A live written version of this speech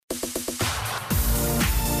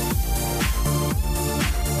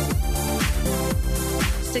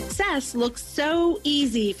Success looks so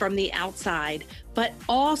easy from the outside, but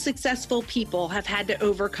all successful people have had to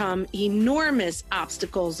overcome enormous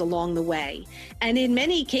obstacles along the way, and in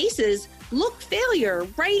many cases, look failure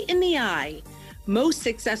right in the eye. Most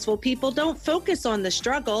successful people don't focus on the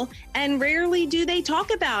struggle, and rarely do they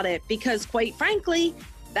talk about it because, quite frankly,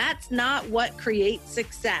 that's not what creates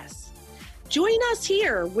success. Join us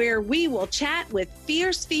here where we will chat with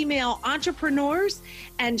fierce female entrepreneurs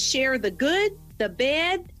and share the good, the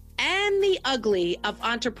bad, and the ugly of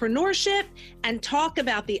entrepreneurship, and talk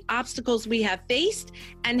about the obstacles we have faced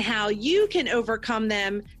and how you can overcome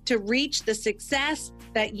them to reach the success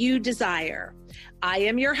that you desire. I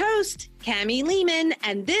am your host, Cami Lehman,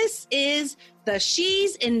 and this is the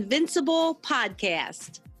She's Invincible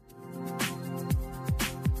podcast.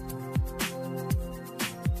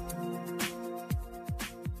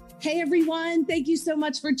 Hey everyone, thank you so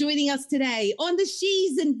much for joining us today on the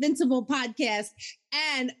She's Invincible podcast.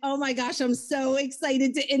 And oh my gosh, I'm so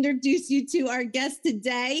excited to introduce you to our guest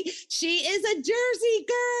today. She is a Jersey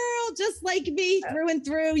girl, just like me through and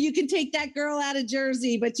through. You can take that girl out of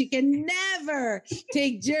Jersey, but you can never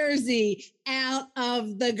take Jersey out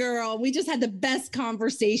of the girl. We just had the best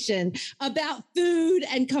conversation about food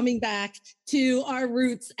and coming back to our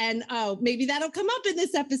roots. And maybe that'll come up in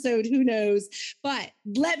this episode. Who knows? But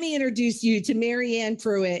let me introduce you to Marianne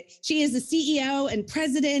Pruitt. She is the CEO and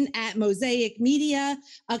president at Mosaic Media,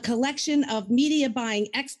 a collection of media buying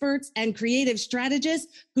experts and creative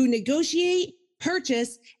strategists who negotiate,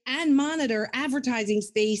 purchase, and monitor advertising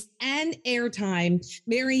space and airtime.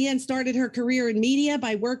 Marianne started her career in media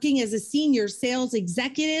by working as a senior sales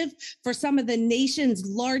executive for some of the nation's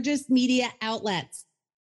largest media outlets.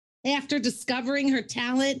 After discovering her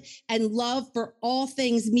talent and love for all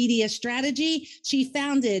things media strategy, she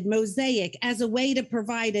founded Mosaic as a way to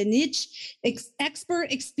provide a niche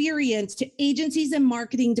expert experience to agencies and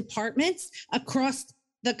marketing departments across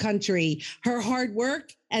the country. Her hard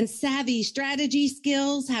work and savvy strategy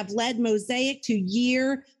skills have led Mosaic to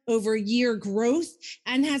year-over-year growth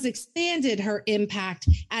and has expanded her impact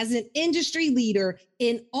as an industry leader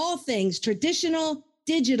in all things traditional,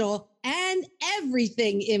 digital, and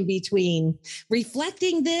everything in between.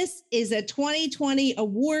 Reflecting this is a 2020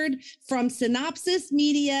 award from Synopsis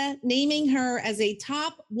Media, naming her as a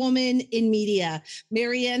top woman in media.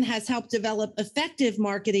 Marianne has helped develop effective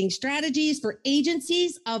marketing strategies for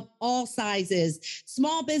agencies of all sizes,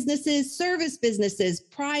 small businesses, service businesses,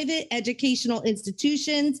 private educational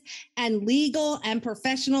institutions, and legal and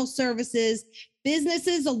professional services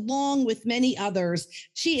businesses, along with many others.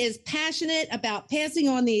 She is passionate about passing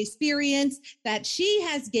on the experience that she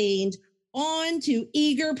has gained on to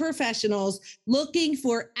eager professionals looking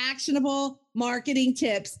for actionable marketing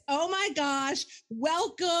tips. Oh my gosh.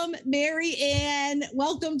 Welcome, Marianne.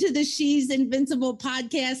 Welcome to the She's Invincible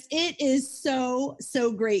podcast. It is so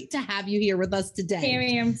great to have you here with us today.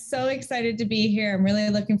 Cami, I'm so excited to be here. I'm really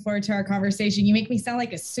looking forward to our conversation. You make me sound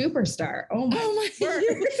like a superstar. Oh my word.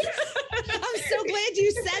 I'm so glad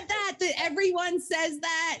you said that everyone says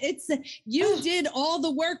that. You did all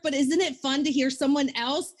the work, but isn't it fun to hear someone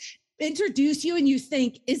else introduce you and you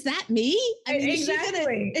think, is that me? I mean,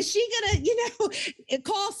 exactly. Is she gonna,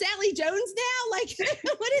 call Sally Jones now? Like,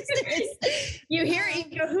 what is this? You hear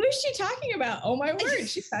it, you go, who is she talking about? Oh my word,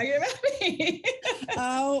 she's talking about me.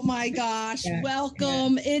 Oh my gosh. Yeah.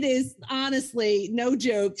 Welcome. Yeah. It is honestly, no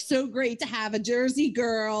joke, so great to have a Jersey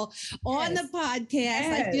girl on the podcast.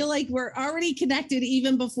 Yes. I feel like we're already connected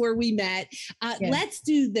even before we met. Let's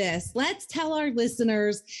do this. Let's tell our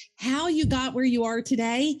listeners how you got where you are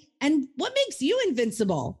today and what makes you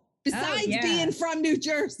invincible besides being from New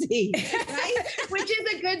Jersey, right? Which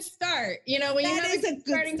is a good start. You know, when you have a good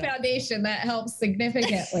starting foundation, that helps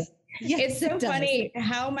significantly. Yes, it's so funny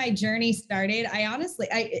how my journey started. I honestly,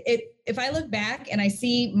 if I look back and I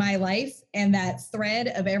see my life and that thread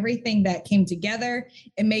of everything that came together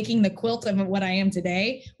and making the quilt of what I am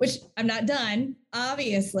today, which I'm not done,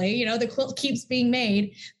 obviously, you know, the quilt keeps being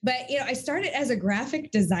made, but, you know, I started as a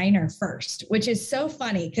graphic designer first, which is so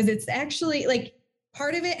funny because it's actually like,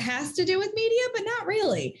 part of it has to do with media, but not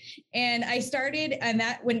really. And I started on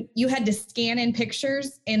that when you had to scan in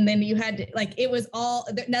pictures and then you had to, like, it was all,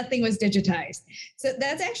 nothing was digitized. So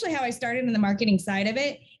that's actually how I started in the marketing side of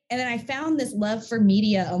it. And then I found this love for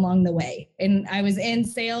media along the way. And I was in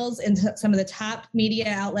sales in some of the top media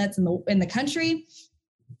outlets in the country.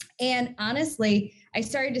 And honestly, I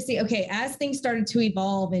started to see, okay, as things started to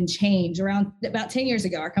evolve and change around about 10 years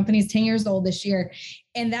ago, our company is 10 years old this year.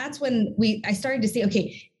 And that's when I started to see,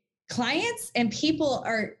 okay, clients and people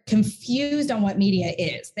are confused on what media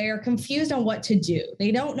is. They are confused on what to do.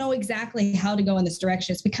 They don't know exactly how to go in this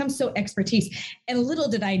direction. It's become so expertise. And little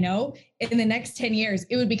did I know, in the next 10 years,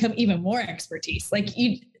 it would become even more expertise.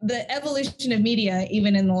 The evolution of media,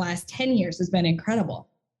 even in the last 10 years, has been incredible.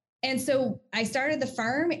 And so I started the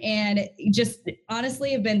firm and just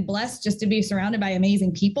honestly have been blessed just to be surrounded by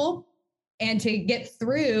amazing people and to get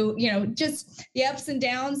through, just the ups and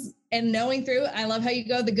downs and knowing through. I love how you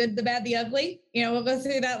go, the good, the bad, the ugly. We'll go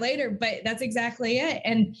through that later, but that's exactly it.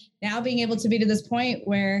 And now being able to be to this point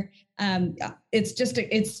where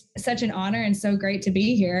it's such an honor and so great to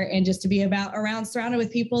be here and just to be surrounded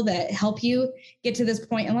with people that help you get to this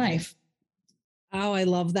point in life. Oh, I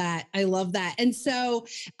love that. I love that. And so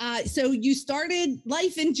you started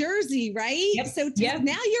life in Jersey, right? Yep. So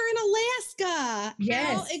now you're in Alaska.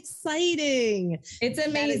 Yes. How exciting. It's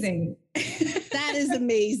amazing. That is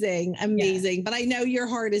amazing. Amazing. Yeah. But I know your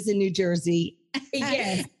heart is in New Jersey.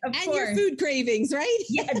 Yes, of and course. Your food cravings, right?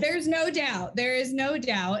 Yeah, there's no doubt. There is no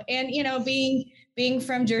doubt. And, being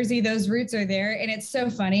from Jersey, those roots are there. And it's so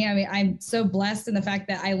funny. I mean, I'm so blessed in the fact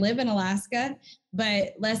that I live in Alaska,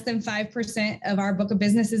 but less than 5% of our book of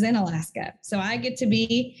business is in Alaska. So I get to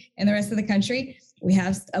be in the rest of the country. We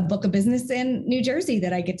have a book of business in New Jersey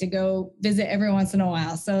that I get to go visit every once in a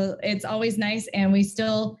while. So it's always nice. And we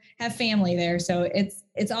still have family there. So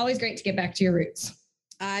it's always great to get back to your roots.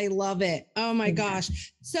 I love it. Oh my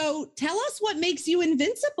gosh. So tell us what makes you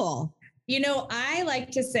invincible. I like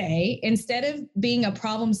to say, instead of being a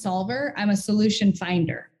problem solver, I'm a solution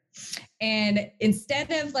finder. And instead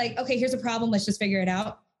of okay, here's a problem, let's just figure it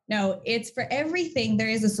out. No, it's for everything. There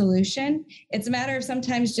is a solution. It's a matter of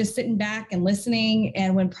sometimes just sitting back and listening.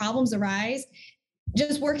 And when problems arise,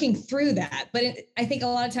 just working through that. But I think a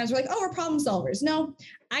lot of times we're like, oh, we're problem solvers. No,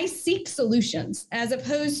 I seek solutions as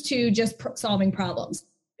opposed to just solving problems.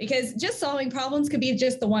 Because just solving problems could be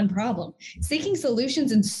just the one problem. Seeking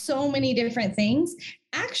solutions in so many different things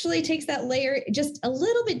actually takes that layer just a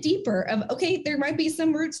little bit deeper of, okay, there might be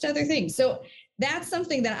some roots to other things. So that's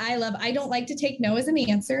something that I love. I don't like to take no as an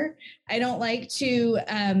answer. I don't like to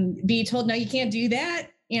be told, no, you can't do that.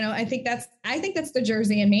 I think that's the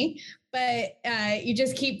Jersey in me, but you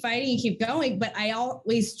just keep fighting, you keep going. But I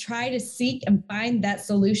always try to seek and find that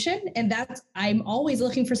solution. And I'm always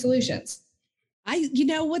looking for solutions.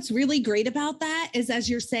 What's really great about that is, as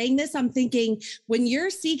you're saying this, I'm thinking when you're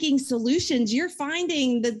seeking solutions, you're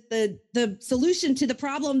finding the solution to the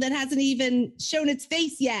problem that hasn't even shown its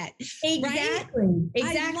face yet. Exactly. Right?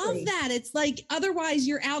 Exactly. I love that. It's like, otherwise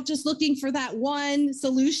you're out just looking for that one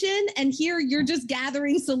solution. And here you're just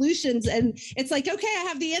gathering solutions. And it's like, okay, I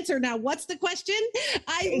have the answer. Now, what's the question?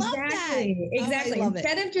 I love that. Exactly.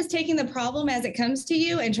 Instead of just taking the problem as it comes to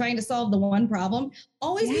you and trying to solve the one problem,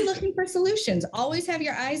 always be looking for solutions. Always have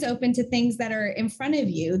your eyes open to things that are in front of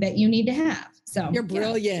you that you need to have. So you're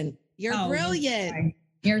brilliant. You're brilliant.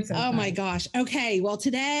 You're so fun. My gosh. Okay. Well,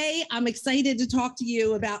 today I'm excited to talk to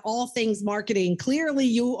you about all things marketing. Clearly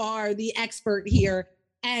you are the expert here.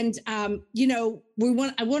 And, I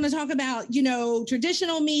want to talk about,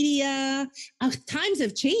 traditional media. Times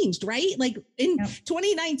have changed, right? Like in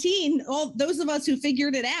 2019, all those of us who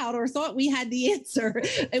figured it out or thought we had the answer,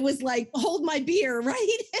 it was like, hold my beer,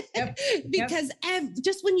 right? Yep. Because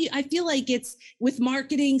just when I feel like it's with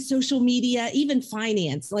marketing, social media, even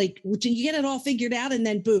finance, like you get it all figured out and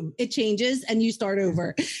then boom, it changes and you start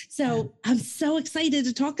over. So I'm so excited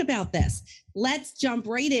to talk about this. Let's jump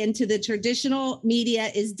right into the traditional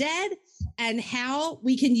media is dead and how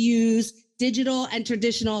we can use digital and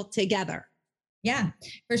traditional together. Yeah,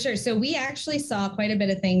 for sure. So we actually saw quite a bit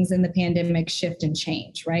of things in the pandemic shift and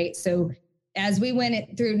change, right? So as we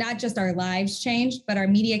went through, not just our lives changed, but our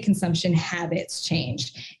media consumption habits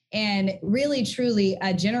changed. And really, truly,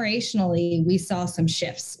 generationally, we saw some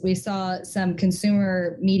shifts. We saw some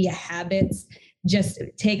consumer media habits just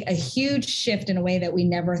take a huge shift in a way that we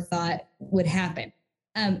never thought would happen.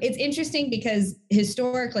 It's interesting because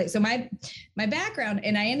historically, so my background,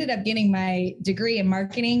 and I ended up getting my degree in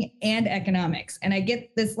marketing and economics. And I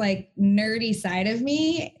get this like nerdy side of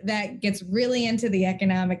me that gets really into the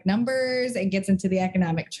economic numbers and gets into the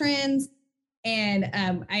economic trends. And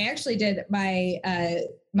I actually did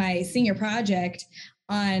my senior project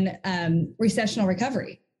on recessional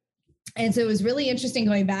recovery. And so it was really interesting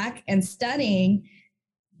going back and studying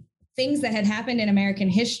things that had happened in American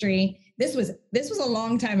history. This was a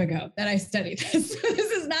long time ago that I studied this.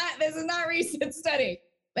 This is not recent study.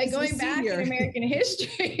 But going back in American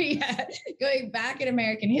history, going back in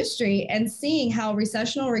American history and seeing how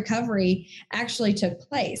recessional recovery actually took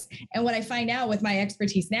place. And what I find out with my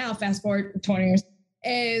expertise now, fast forward 20 years,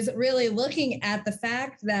 is really looking at the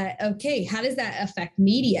fact that, okay, how does that affect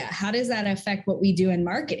media? How does that affect what we do in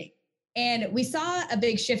marketing? And we saw a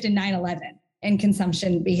big shift in 9/11 in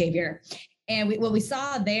consumption behavior. And what we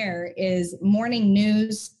saw there is morning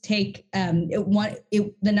news the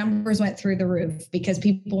numbers went through the roof because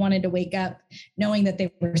people wanted to wake up knowing that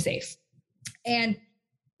they were safe. And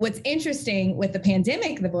what's interesting with the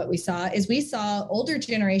pandemic, what we saw older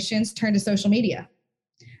generations turn to social media,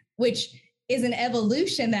 which is an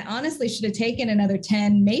evolution that honestly should have taken another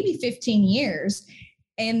 10, maybe 15 years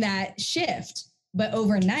in that shift. But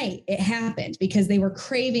overnight it happened because they were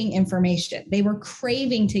craving information. They were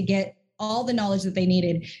craving to get all the knowledge that they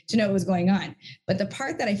needed to know what was going on. But the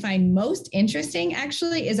part that I find most interesting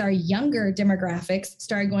actually is our younger demographics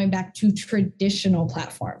started going back to traditional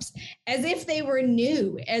platforms as if they were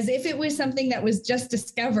new, as if it was something that was just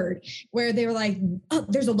discovered, where they were like, oh,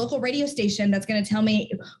 there's a local radio station that's going to tell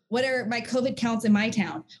me what are my COVID counts in my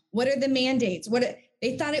town? What are the mandates?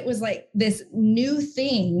 They thought it was like this new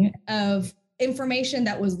thing of information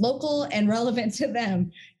that was local and relevant to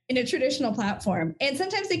them in a traditional platform. And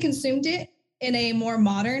sometimes they consumed it in a more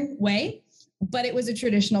modern way, but it was a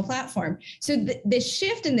traditional platform. So the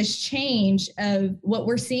shift and this change of what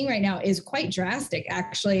we're seeing right now is quite drastic,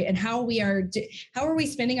 actually. And how are we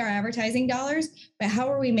spending our advertising dollars, but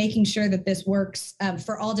how are we making sure that this works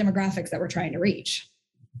for all demographics that we're trying to reach?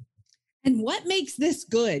 And what makes this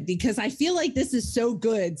good? Because I feel like this is so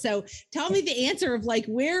good. So tell me the answer of like,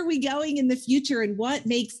 where are we going in the future and what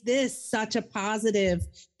makes this such a positive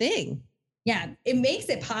thing? Yeah, it makes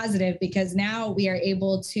it positive because now we are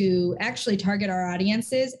able to actually target our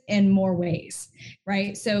audiences in more ways,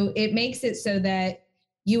 right? So it makes it so that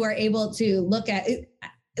you are able to look at it.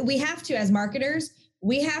 We have to, as marketers,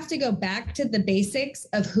 we have to go back to the basics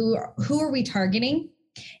of who are we targeting?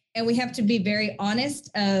 And we have to be very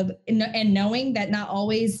honest and knowing that not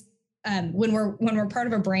always, when we're part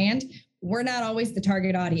of a brand, we're not always the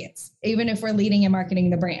target audience, even if we're leading and marketing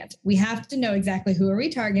the brand. We have to know exactly who are we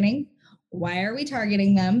targeting, why are we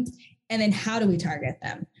targeting them, and then how do we target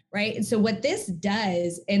them, right? And so what this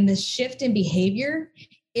does in the shift in behavior,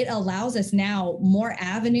 it allows us now more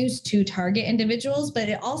avenues to target individuals, but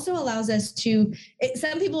it also allows us to,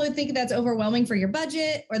 some people would think that's overwhelming for your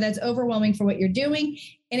budget or that's overwhelming for what you're doing.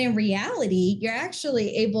 And in reality, you're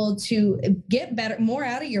actually able to get more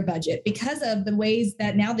out of your budget because of the ways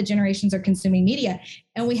that now the generations are consuming media.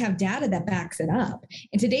 And we have data that backs it up.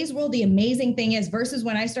 In today's world, the amazing thing is, versus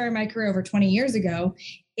when I started my career over 20 years ago,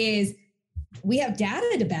 is we have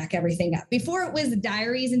data to back everything up. Before it was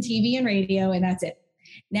diaries and TV and radio, and that's it.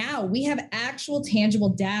 Now we have actual tangible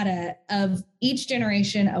data of each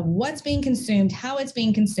generation, of what's being consumed, how it's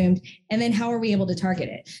being consumed, and then how are we able to target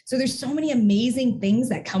it? So there's so many amazing things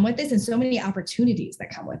that come with this and so many opportunities that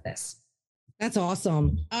come with this. That's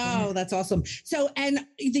awesome. Oh, that's awesome. So, and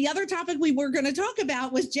the other topic we were going to talk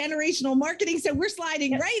about was generational marketing. So we're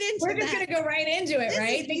sliding right into We're just going to go right into it,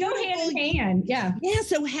 right? They go hand in hand. Yeah. Yeah.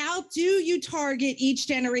 So how do you target each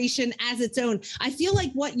generation as its own? I feel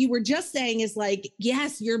like what you were just saying is like,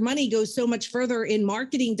 yes, your money goes so much further in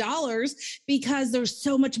marketing dollars because there's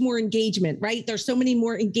so much more engagement, right? There's so many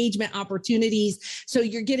more engagement opportunities. So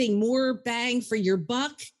you're getting more bang for your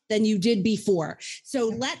buck than you did before. So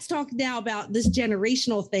let's talk now about this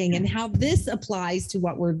generational thing and how this applies to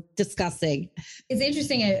what we're discussing. It's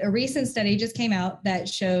interesting. A recent study just came out that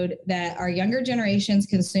showed that our younger generations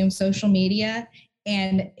consume social media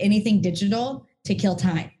and anything digital to kill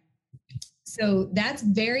time. So that's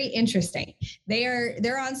very interesting.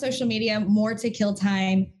 They're on social media more to kill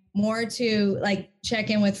time, more to like check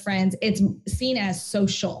in with friends. It's seen as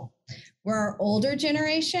social. Where our older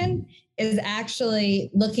generation is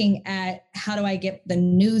actually looking at how do I get the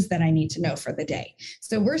news that I need to know for the day.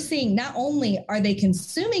 So we're seeing not only are they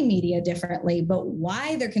consuming media differently, but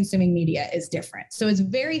why they're consuming media is different. So it's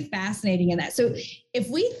very fascinating in that. So if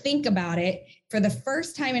we think about it, for the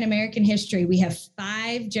first time in American history, we have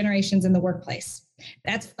 5 generations in the workplace.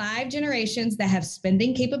 That's 5 generations that have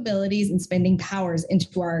spending capabilities and spending powers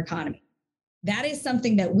into our economy. That is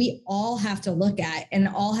something that we all have to look at and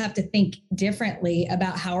all have to think differently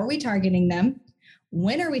about. How are we targeting them?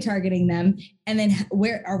 When are we targeting them? And then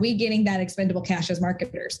where are we getting that expendable cash as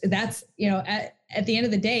marketers? That's, at the end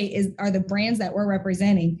of the day, are the brands that we're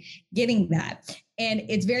representing getting that? And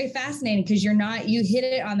it's very fascinating because you hit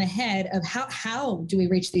it on the head of how do we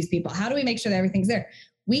reach these people? How do we make sure that everything's there?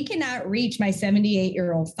 We cannot reach my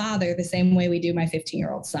 78-year-old father the same way we do my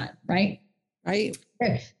 15-year-old son, right? Right.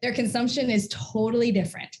 Their consumption is totally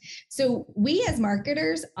different. So we as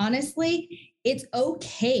marketers, honestly, it's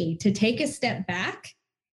okay to take a step back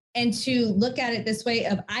and to look at it this way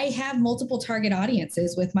of, I have multiple target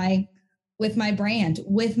audiences with my brand,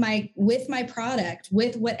 with my product,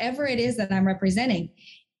 with whatever it is that I'm representing.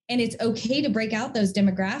 And it's okay to break out those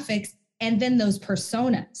demographics and then those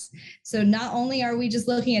personas. So not only are we just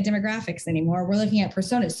looking at demographics anymore, we're looking at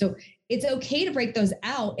personas. So it's okay to break those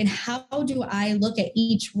out. And how do I look at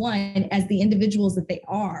each one as the individuals that they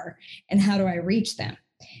are? And how do I reach them?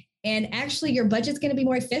 And actually, your budget's going to be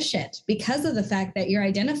more efficient because of the fact that you're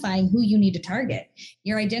identifying who you need to target.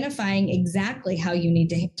 You're identifying exactly how you need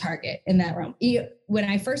to target in that realm. When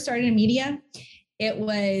I first started in media, it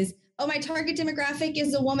was, oh, my target demographic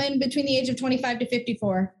is a woman between the age of 25 to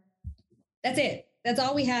 54. That's it. That's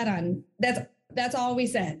all we had on. That's all we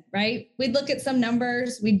said, right? We'd look at some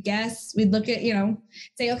numbers, we'd guess, we'd look at,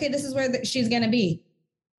 say, okay, this is where she's going to be.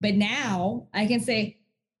 But now I can say,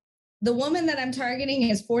 the woman that I'm targeting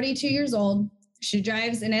is 42 years old. She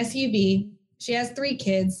drives an SUV. She has 3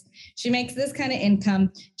 kids. She makes this kind of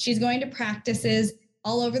income. She's going to practices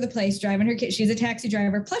all over the place, driving her kids. She's a taxi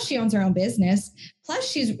driver. Plus she owns her own business. Plus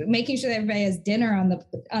she's making sure that everybody has dinner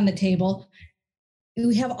on the table.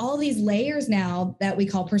 We have all these layers now that we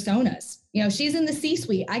call personas. She's in the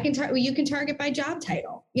C-suite. You can target by job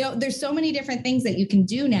title. There's so many different things that you can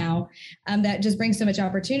do now that just brings so much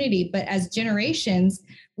opportunity. But as generations,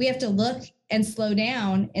 we have to look and slow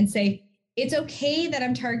down and say, it's okay that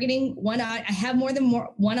I'm targeting I have more than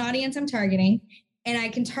one audience I'm targeting, and I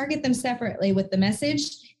can target them separately with the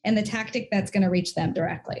message and the tactic that's going to reach them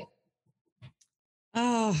directly.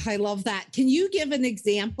 Oh, I love that. Can you give an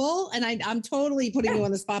example? And I'm totally putting you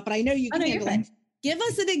on the spot, but I know you can handle it. Give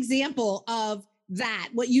us an example of that,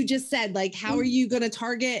 what you just said. Like, how are you going to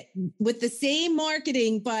target with the same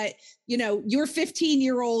marketing, but your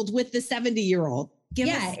 15-year-old with the 70-year-old?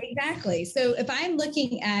 Exactly. So if I'm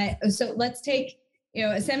looking at, let's take, a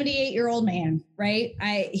 78-year-old man, right?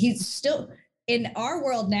 He's still in our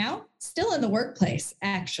world now, still in the workplace,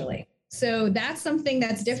 actually. So that's something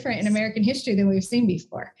that's different in American history than we've seen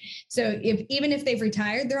before. So even if they've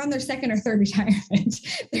retired, they're on their 2nd or 3rd retirement.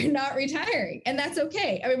 They're not retiring, and that's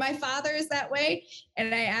okay. I mean, my father is that way,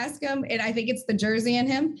 and I ask him, and I think it's the Jersey in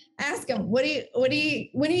him. Ask him, Daddy,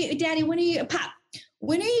 when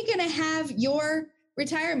are you going to have your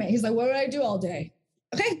retirement? He's like, what do I do all day?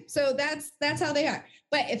 Okay, so that's how they are.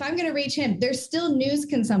 But if I'm going to reach him, there's still news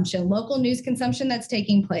consumption, local news consumption that's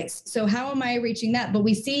taking place. So how am I reaching that? But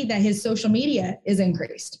we see that his social media is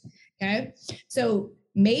increased. Okay, so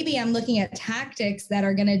maybe I'm looking at tactics that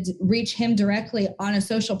are going to reach him directly on a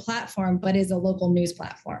social platform, but is a local news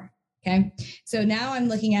platform. Okay, so now I'm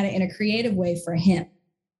looking at it in a creative way for him,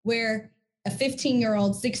 where a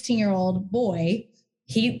 15-year-old, 16-year-old boy,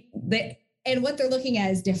 and what they're looking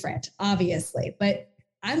at is different, obviously, but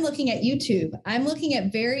I'm looking at YouTube. I'm looking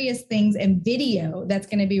at various things and video that's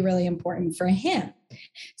going to be really important for him.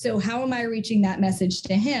 So how am I reaching that message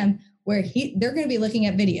to him where they're going to be looking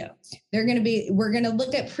at video? We're going to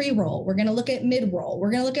look at pre-roll. We're going to look at mid-roll.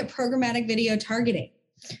 We're going to look at programmatic video targeting.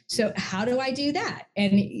 So how do I do that?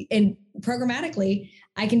 And programmatically,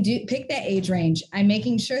 I can pick that age range. I'm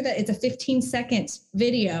making sure that it's a 15-second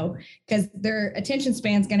video because their attention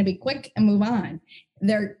span is going to be quick and move on.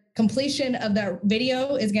 Their completion of the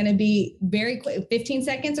video is going to be very quick. 15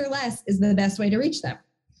 seconds or less is the best way to reach them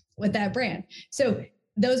with that brand. So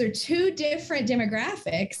those are 2 different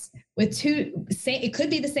demographics with it could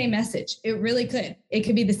be the same message. It really could. It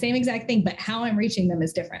could be the same exact thing, but how I'm reaching them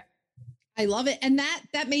is different. I love it. And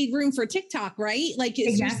that made room for TikTok, right? Like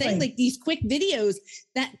you're saying, like these quick videos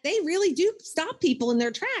that they really do stop people in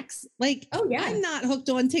their tracks. Like, oh yeah, I'm not hooked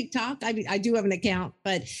on TikTok. I do have an account,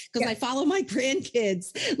 but because I follow my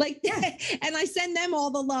grandkids, and I send them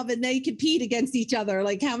all the love and they compete against each other.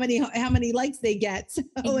 Like how many likes they get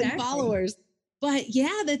and followers. But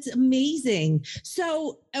yeah, that's amazing.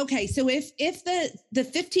 So, okay. So if the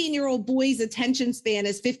 15-year-old boy's attention span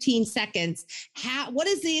is 15 seconds, what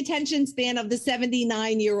is the attention span of the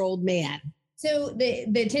 79-year-old man? So the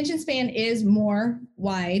attention span is more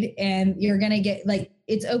wide, and you're going to get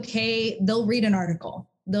it's okay. They'll read an article.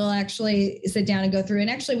 They'll actually sit down and go through. And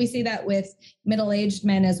actually we see that with middle-aged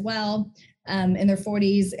men as well, in their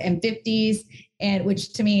 40s and 50s. And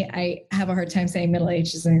which to me, I have a hard time saying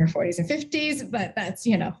middle-aged is in your 40s and 50s, but that's,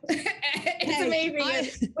 it's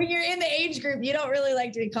amazing. When you're in the age group, you don't really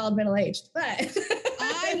like to be called middle-aged, but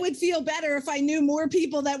I would feel better if I knew more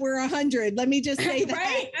people that were 100. Let me just say that.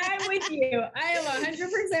 Right? I'm with you. I am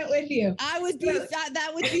 100% with you. I would be,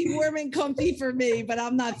 that would be warm and comfy for me, but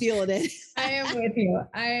I'm not feeling it. I am with you.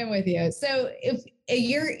 I am with you. So if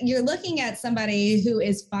you're looking at somebody who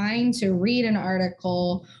is fine to read an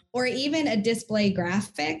article, or even a display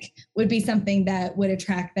graphic would be something that would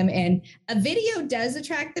attract them in. A video does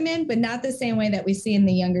attract them in, but not the same way that we see in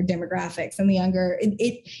the younger demographics. And the younger,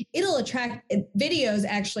 it'll attract, videos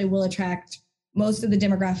actually will attract most of the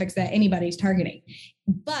demographics that anybody's targeting.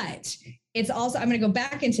 But it's also, I'm going to go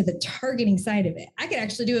back into the targeting side of it. I could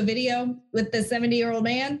actually do a video with the 70-year-old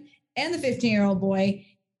man and the 15-year-old boy,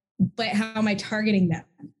 but how am I targeting them?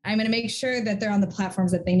 I'm going to make sure that they're on the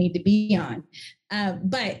platforms that they need to be on.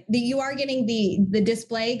 But you are getting the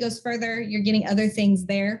display goes further. You're getting other things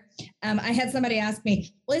there. I had somebody ask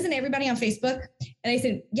me, well, isn't everybody on Facebook? And I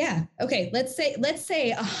said, yeah. Okay. Let's say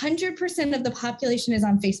 100% of the population is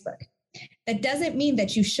on Facebook. That doesn't mean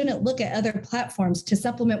that you shouldn't look at other platforms to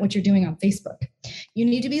supplement what you're doing on Facebook. You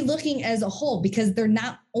need to be looking as a whole, because they're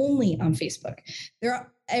not only on Facebook.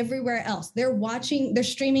 They're everywhere else. They're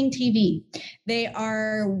streaming TV. They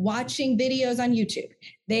are watching videos on YouTube.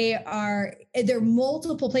 They're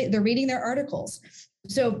multiple places. They're reading their articles.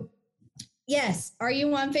 So yes, are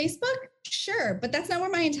you on Facebook? Sure. But that's not where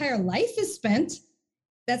my entire life is spent.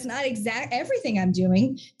 That's not everything I'm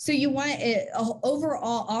doing. So you want an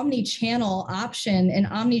overall omni-channel option, an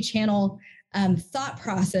omni-channel thought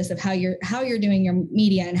process of how you're doing your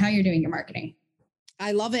media and how you're doing your marketing.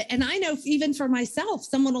 I love it. And I know even for myself,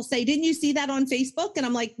 someone will say, didn't you see that on Facebook? And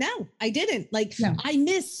I'm like, no, I didn't. No. I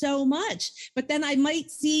miss so much, but then I might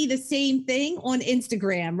see the same thing on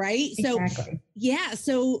Instagram. Right. Exactly. So yeah.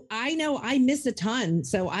 So I know I miss a ton.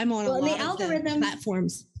 So I'm on a lot of the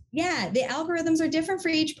platforms. Yeah. The algorithms are different for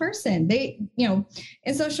each person. They,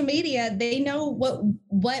 in social media, they know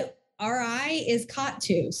what our eye is caught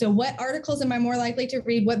to. So what articles am I more likely to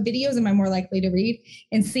read? What videos am I more likely to read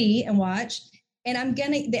and see and watch? And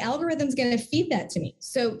the algorithm's going to feed that to me.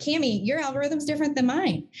 So Cami, your algorithm's different than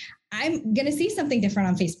mine. I'm going to see something different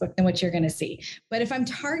on Facebook than what you're going to see. But if I'm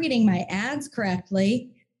targeting my ads correctly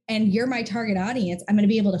and you're my target audience, I'm going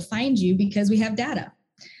to be able to find you because we have data.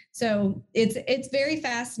 So it's very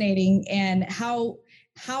fascinating, and how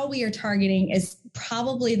we are targeting is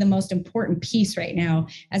probably the most important piece right now.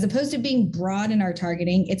 As opposed to being broad in our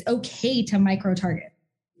targeting, it's okay to micro target.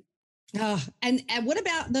 And what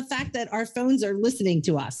about the fact that our phones are listening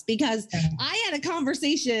to us? Because I had a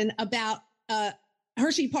conversation about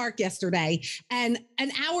Hershey Park yesterday, and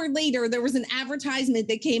an hour later, there was an advertisement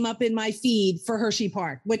that came up in my feed for Hershey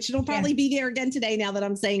Park, which it'll probably be there again today now that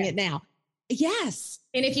I'm saying it now. Yes.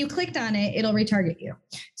 And if you clicked on it, it'll retarget you.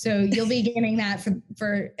 So you'll be getting that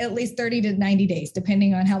for at least 30 to 90 days,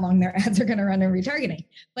 depending on how long their ads are going to run in retargeting.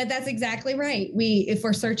 But that's exactly right. If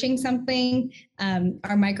we're searching something,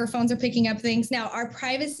 our microphones are picking up things. Now,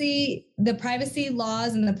 the privacy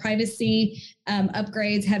laws and the privacy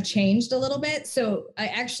upgrades have changed a little bit. So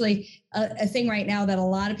a thing right now that a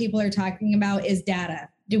lot of people are talking about is data.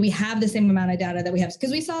 Do we have the same amount of data that we have?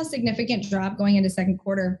 Because we saw a significant drop going into second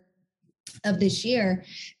quarter of this year,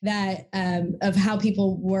 that of how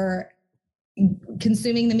people were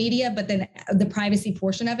consuming the media, but then the privacy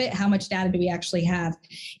portion of it, how much data do we actually have?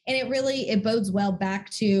 And it bodes well back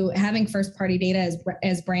to having first party data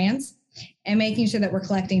as brands, and making sure that we're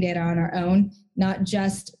collecting data on our own, not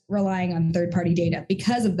just relying on third party data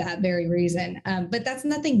because of that very reason. But that's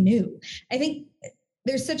nothing new. I think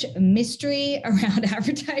there's such a mystery around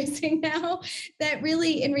advertising now that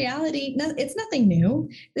really, in reality, it's nothing new.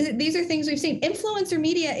 These are things we've seen. Influencer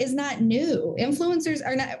media is not new. Influencers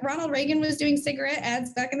are not. Ronald Reagan was doing cigarette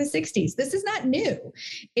ads back in the 60s. This is not new.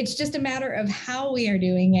 It's just a matter of how we are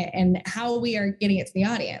doing it and how we are getting it to the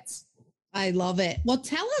audience. I love it. Well,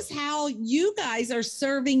 tell us how you guys are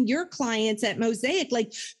serving your clients at Mosaic.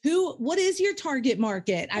 What is your target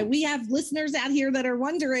market? We have listeners out here that are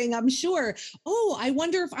wondering, I'm sure, I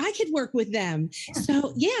wonder if I could work with them.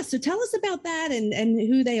 So tell us about that and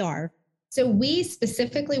who they are. So we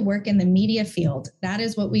specifically work in the media field. That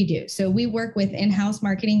is what we do. So we work with in-house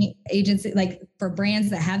marketing agencies, like for brands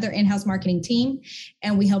that have their in-house marketing team,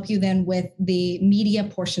 and we help you then with the media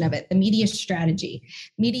portion of it, the media strategy.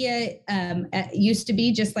 Media used to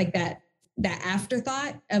be just like that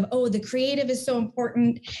afterthought of, the creative is so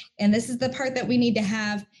important, and this is the part that we need to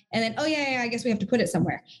have. And then, I guess we have to put it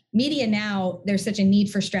somewhere. Media now, there's such a need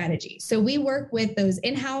for strategy. So we work with those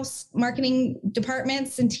in-house marketing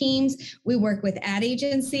departments and teams. We work with ad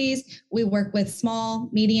agencies. We work with small,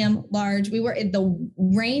 medium, large. The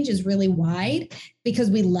range is really wide. because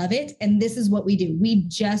we love it. And this is what we do. We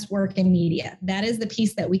just work in media. That is the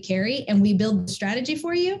piece that we carry, and we build the strategy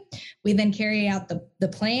for you. We then carry out the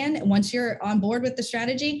plan once you're on board with the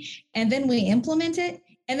strategy, and then we implement it.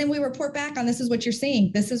 And then we report back on, this is what you're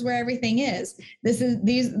seeing. This is where everything is. This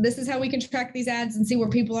is how we can track these ads and see where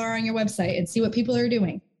people are on your website and see what people are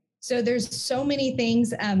doing. So there's so many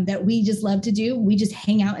things that we just love to do. We just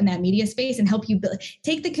hang out in that media space and help you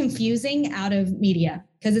take the confusing out of media,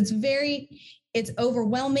 because it's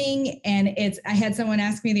overwhelming. And I had someone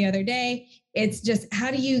ask me the other day, it's just, how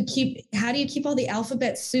do you keep all the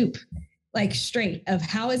alphabet soup like straight of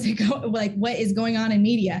how is it going, like what is going on in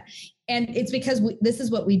media? And it's because this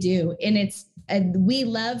is what we do. And we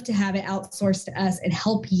love to have it outsourced to us and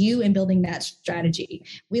help you in building that strategy.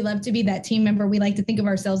 We love to be that team member. We like to think of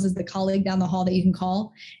ourselves as the colleague down the hall that you can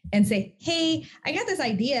call and say, hey, I got this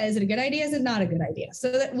idea. Is it a good idea? Is it not a good idea?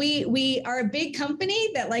 So that we are a big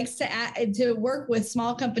company that likes to work with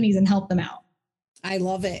small companies and help them out. I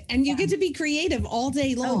love it. And you get to be creative all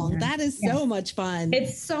day long. That is so much fun.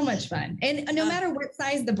 It's so much fun. And no matter what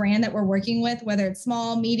size the brand that we're working with, whether it's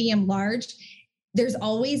small, medium, large, there's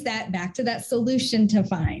always that back to that solution to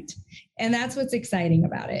find. And that's what's exciting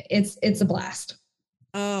about it. It's a blast.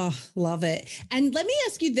 Oh, love it. And let me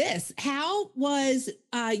ask you this. How was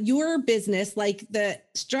your business, like the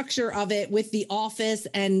structure of it with the office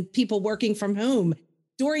and people working from home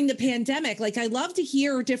during the pandemic? Like, I love to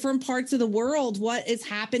hear different parts of the world, what is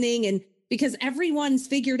happening. And because everyone's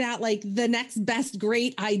figured out like the next best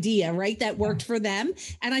great idea, right? That worked for them.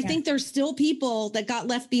 And I think there's still people that got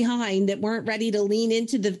left behind that weren't ready to lean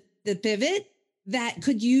into the pivot that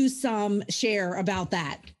could use some share about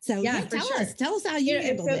that. So tell us how you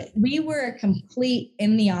handled it. We were a complete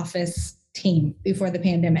in the office team before the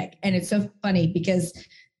pandemic. And it's so funny because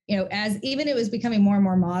as even it was becoming more and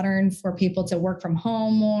more modern for people to work from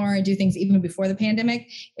home more and do things even before the pandemic,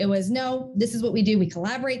 it was, no, this is what we do. We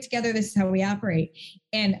collaborate together. This is how we operate.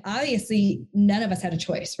 And obviously none of us had a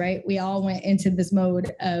choice, right? We all went into this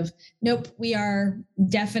mode of, nope, we can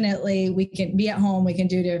be at home. We can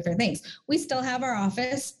do different things. We still have our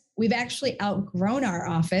office. We've actually outgrown our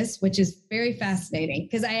office, which is very fascinating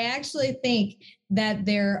because I actually think that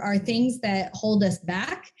there are things that hold us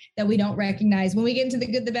back that we don't recognize. When we get into the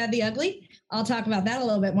good, the bad, the ugly, I'll talk about that a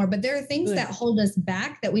little bit more, but there are things that hold us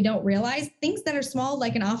back that we don't realize. Things that are small,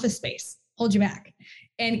 like an office space, hold you back.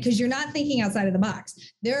 And because you're not thinking outside of the box.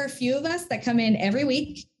 There are a few of us that come in every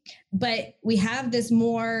week, but we have this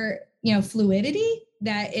more, fluidity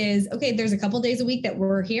that is, okay, there's a couple of days a week that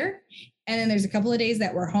we're here. And then there's a couple of days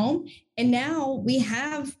that we're home. And now we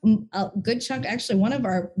have a good chunk, actually one of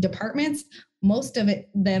our departments, most of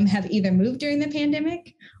them have either moved during the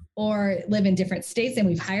pandemic or live in different states, and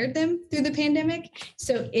we've hired them through the pandemic.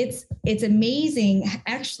 So it's amazing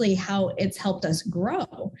actually how it's helped us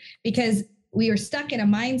grow, because we were stuck in a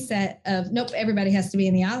mindset of, nope, everybody has to be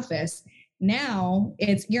in the office. Now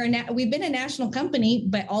we've been a national company,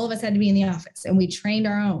 but all of us had to be in the office, and we trained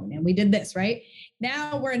our own and we did this, right?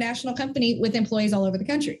 Now we're a national company with employees all over the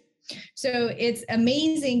country. So it's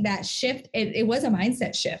amazing that shift. It was a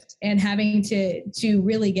mindset shift, and having to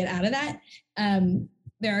really get out of that.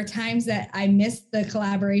 There are times that I miss the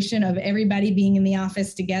collaboration of everybody being in the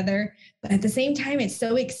office together, but at the same time, it's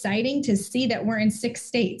so exciting to see that we're in 6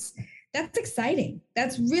 states. That's exciting.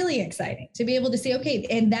 That's really exciting to be able to see, okay,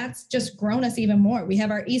 and that's just grown us even more. We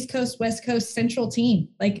have our East Coast, West Coast, Central team.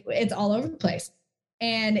 Like, it's all over the place.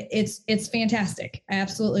 And it's fantastic. I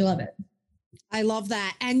absolutely love it. I love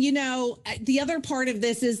that. And, the other part of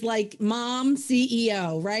this is like mom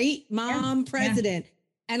CEO, right? Mom president. Yeah.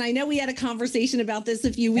 And I know we had a conversation about this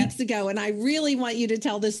a few weeks ago, and I really want you to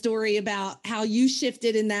tell the story about how you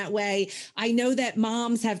shifted in that way. I know that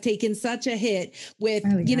moms have taken such a hit with,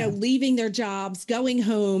 leaving their jobs, going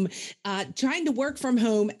home, trying to work from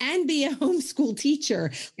home and be a homeschool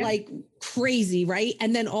teacher, like crazy, right?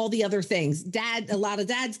 And then all the other things. A lot of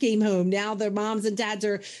dads came home. Now their moms and dads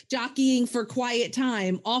are jockeying for quiet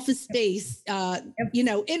time, office space,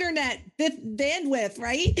 internet bandwidth,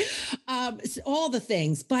 right? All the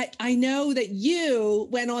things. But I know that you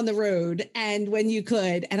went on the road and when you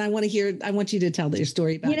could, and I want you to tell your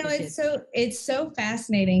story about it. It's so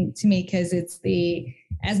fascinating to me because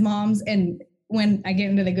as moms, and when I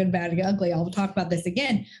get into the good, bad, and ugly, I'll talk about this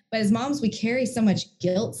again. But as moms, we carry so much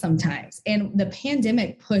guilt sometimes. And the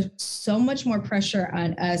pandemic put so much more pressure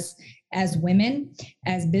on us as women,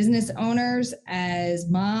 as business owners, as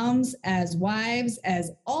moms, as wives,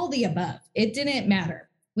 as all the above. It didn't matter.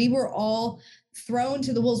 We were all thrown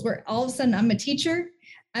to the wolves, where all of a sudden I'm a teacher.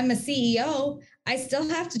 I'm a CEO. I still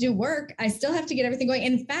have to do work. I still have to get everything going.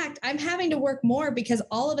 In fact, I'm having to work more because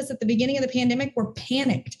all of us at the beginning of the pandemic were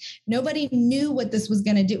panicked. Nobody knew what this was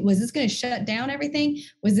going to do. Was this going to shut down everything?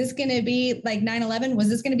 Was this going to be like 9/11? Was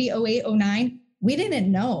this going to be 08, 09? We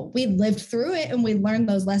didn't know. We lived through it and we learned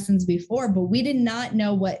those lessons before, but we did not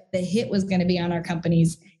know what the hit was going to be on our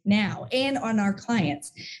companies now and on our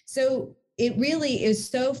clients. So it really is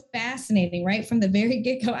so fascinating, right? From the very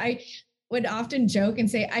get-go, I would often joke and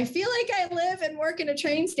say, I feel like I live and work in a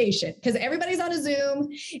train station because everybody's on a Zoom.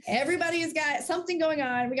 Everybody's got something going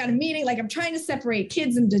on. We got a meeting. Like I'm trying to separate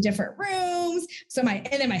kids into different rooms. And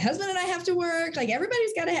then my husband and I have to work. Like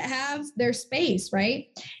everybody's got to have their space, right?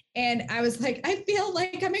 And I was like, I feel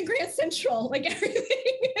like I'm in Grand Central. Like everything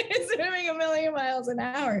is moving a million miles an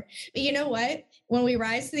hour. But you know what? When we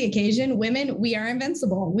rise to the occasion, women, we are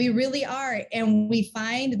invincible. We really are. And we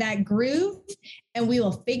find that groove and we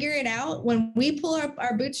will figure it out. When we pull up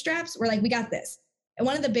our bootstraps, we're like, we got this. And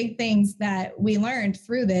one of the big things that we learned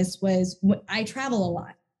through this was I travel a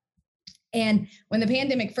lot. And when the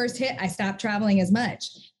pandemic first hit, I stopped traveling as much.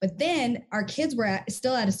 But then our kids were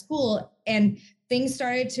still out of school and things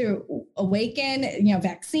started to awaken,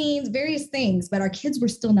 vaccines, various things, but our kids were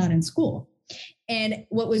still not in school. And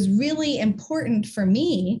what was really important for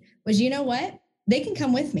me was, you know what? They can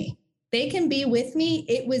come with me. They can be with me.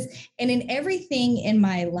 And in everything in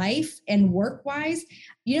my life and work-wise,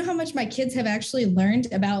 you know how much my kids have actually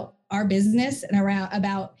learned about our business and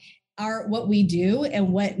about what we do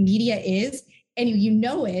and what media is. And you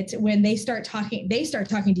know it when they start talking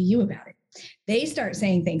to you about it. They start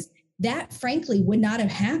saying things. That frankly would not have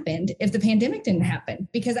happened if the pandemic didn't happen,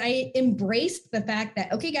 because I embraced the fact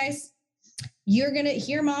that, okay, guys, you're going to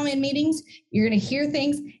hear mom in meetings. You're going to hear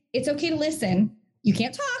things. It's okay to listen. You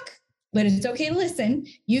can't talk, but it's okay to listen.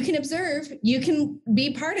 You can observe. You can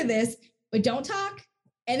be part of this, but don't talk.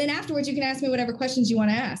 And then afterwards, you can ask me whatever questions you want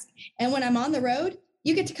to ask. And when I'm on the road,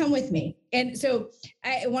 you get to come with me. And so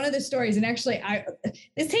one of the stories, and actually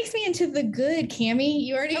this takes me into the good, Cami.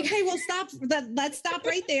 You already. Okay, well, stop. Let's stop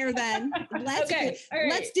right there then.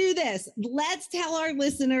 Let's do this. Let's tell our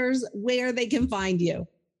listeners where they can find you.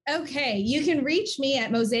 Okay. You can reach me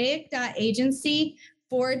at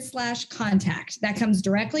mosaic.agency/contact. That comes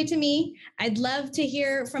directly to me. I'd love to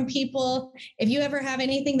hear from people. If you ever have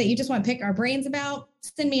anything that you just want to pick our brains about,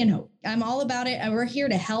 send me a note. I'm all about it. We're here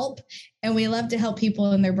to help. And we love to help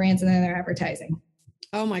people in their brands and in their advertising.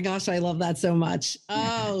 Oh my gosh, I love that so much.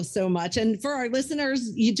 Oh, so much. And for our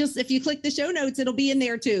listeners, if you click the show notes, it'll be in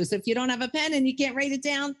there too. So if you don't have a pen and you can't write it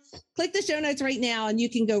down, click the show notes right now and you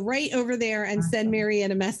can go right over there and send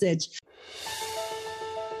Marianne a message.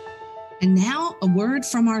 And now a word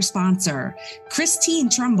from our sponsor. Christine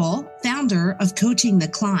Trumbull, founder of Coaching the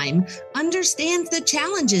Climb, understands the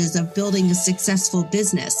challenges of building a successful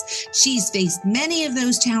business. She's faced many of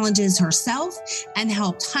those challenges herself and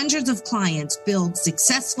helped hundreds of clients build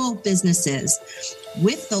successful businesses.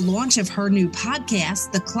 With the launch of her new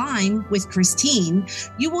podcast, The Climb with Christine,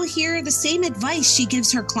 you will hear the same advice she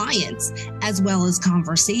gives her clients, as well as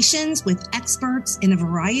conversations with experts in a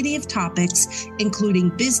variety of topics,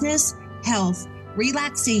 including business, health,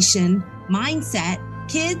 relaxation, mindset,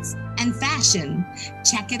 kids, and fashion.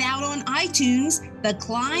 Check it out on iTunes, The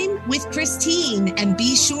Climb with Christine, and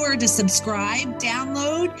be sure to subscribe,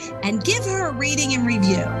 download, and give her a rating and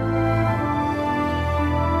review.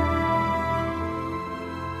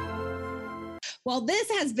 Well, this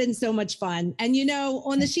has been so much fun. And,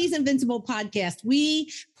 on the She's Invincible podcast,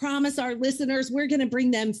 we promise our listeners, we're going to bring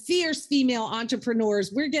them fierce female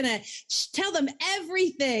entrepreneurs. We're going to tell them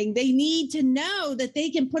everything they need to know that they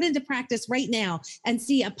can put into practice right now and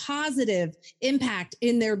see a positive impact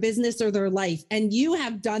in their business or their life. And you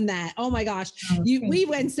have done that. Oh my gosh. We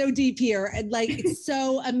went so deep here, and it's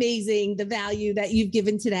so amazing the value that you've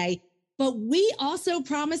given today. But we also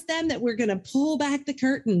promised them that we're going to pull back the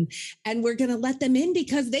curtain and we're going to let them in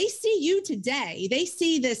because they see you today. They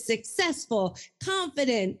see this successful,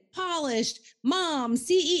 confident, polished mom,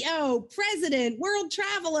 CEO, president, world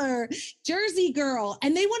traveler, Jersey girl,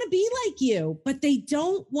 and they want to be like you, but they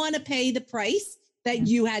don't want to pay the price that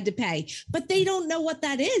you had to pay. But they don't know what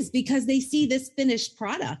that is because they see this finished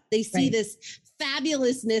product. They see this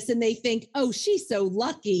fabulousness and they think, oh, she's so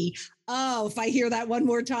lucky. Oh, if I hear that one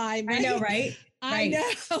more time. Right? I know, right? I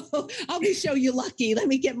know. I'll be show you lucky. Let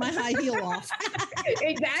me get my high heel off.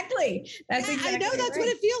 Exactly. That's exactly. I know that's what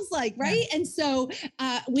it feels like, right? Yeah. And so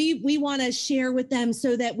we want to share with them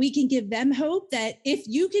so that we can give them hope that if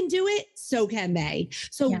you can do it, so can they.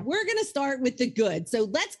 So we're going to start with the good. So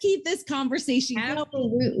let's keep this conversation going.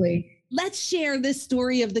 Absolutely. Let's share this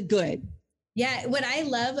story of the good. Yeah. What I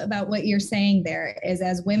love about what you're saying there is,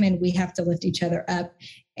 as women, we have to lift each other up,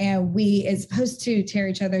 and we is supposed to tear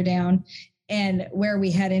each other down, and where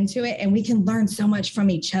we head into it. And we can learn so much from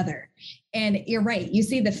each other. And you're right. You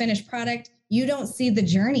see the finished product. You don't see the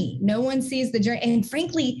journey. No one sees the journey. And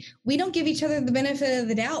frankly, we don't give each other the benefit of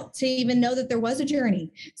the doubt to even know that there was a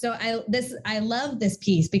journey. So I love this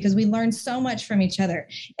piece because we learn so much from each other.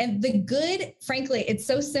 And the good, frankly, it's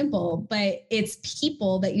so simple, but it's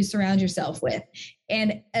people that you surround yourself with.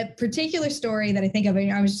 And a particular story that I think of,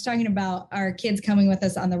 I was just talking about our kids coming with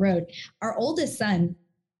us on the road. Our oldest son,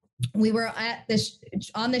 we were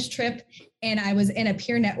on this trip, and I was in a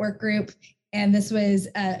peer network group. And this was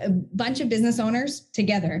a bunch of business owners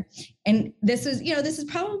together. And this is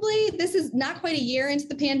not quite a year into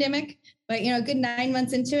the pandemic, but, a good 9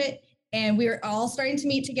 months into it. And we were all starting to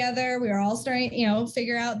meet together. We were all starting,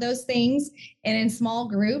 figure out those things, and in small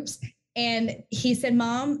groups. And he said,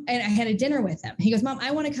 Mom, and I had a dinner with him. He goes, Mom,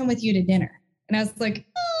 I want to come with you to dinner. And I was like,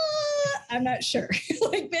 I'm not sure.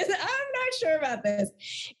 I'm not sure about this.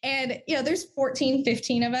 And, there's 14,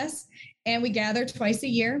 15 of us. And we gather twice a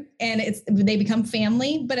year, and they become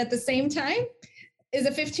family. But at the same time, is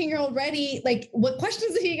a 15-year-old ready? Like, what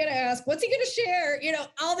questions is he going to ask? What's he going to share?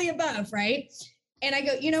 All the above, right? And I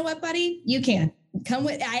go, you know what, buddy? You can come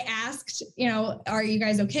with. I asked, are you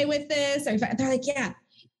guys okay with this? They're like, yeah.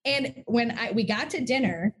 And when we got to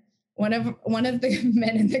dinner, one of the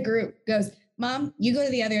men in the group goes, Mom, you go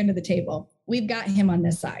to the other end of the table. We've got him on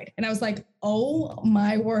this side. And I was like, oh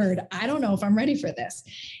my word, I don't know if I'm ready for this.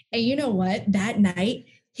 And you know what? That night,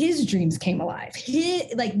 his dreams came alive.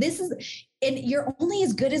 And you're only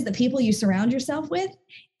as good as the people you surround yourself with.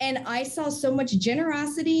 And I saw so much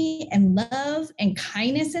generosity and love and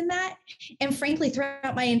kindness in that. And frankly,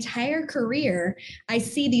 throughout my entire career, I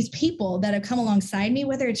see these people that have come alongside me,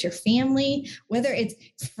 whether it's your family, whether it's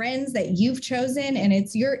friends that you've chosen, and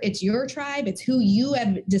it's your tribe, it's who you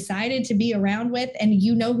have decided to be around with, and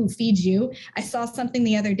who feeds you. I saw something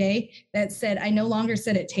the other day that said, I no longer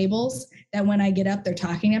sit at tables that when I get up, they're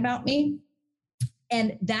talking about me.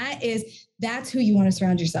 And that's who you want to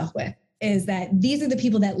surround yourself with, is that these are the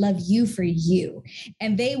people that love you for you,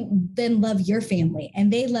 and they then love your family,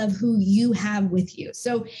 and they love who you have with you.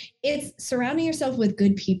 So it's surrounding yourself with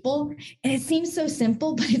good people. And it seems so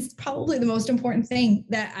simple, but it's probably the most important thing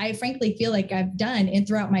that I frankly feel like I've done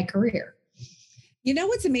throughout my career.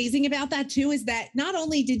 What's amazing about that too, is that not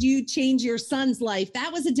only did you change your son's life,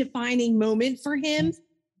 that was a defining moment for him,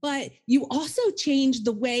 but you also changed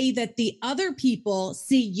the way that the other people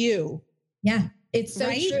see you. Yeah, it's so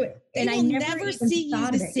true. They will never see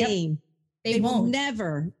you the same. Yep. They won't. Will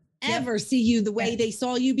never, ever see you the way they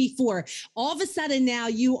saw you before. All of a sudden now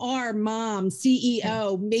you are mom,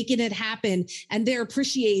 CEO, making it happen. And they're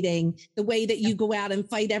appreciating the way that you go out and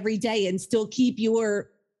fight every day and still keep your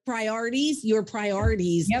priorities.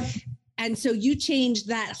 Yep. And so you changed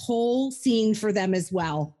that whole scene for them as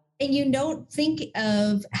well. And you don't think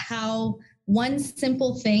of how one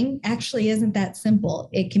simple thing actually isn't that simple.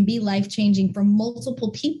 It can be life-changing for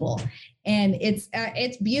multiple people. And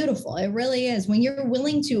it's beautiful. It really is. When you're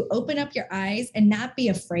willing to open up your eyes and not be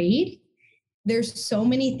afraid, there's so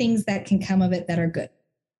many things that can come of it that are good.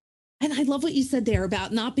 And I love what you said there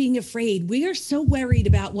about not being afraid. We are so worried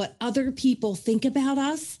about what other people think about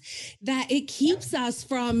us that it keeps us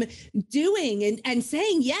from doing and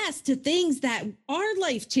saying yes to things that are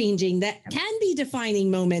life-changing, that can be defining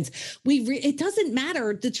moments. It doesn't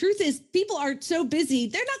matter. The truth is, people are so busy.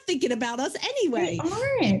 They're not thinking about us anyway. They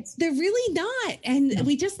aren't. They're really not. And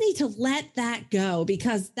we just need to let that go,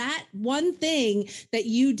 because that one thing that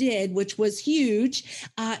you did, which was huge,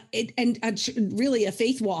 really a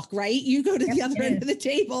faith walk, right? You go to the other end of the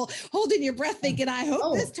table, holding your breath, thinking, I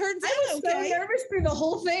hope this turns out okay. I was so nervous through the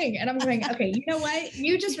whole thing. And I'm going, okay, you know what?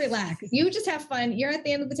 You just relax. You just have fun. You're at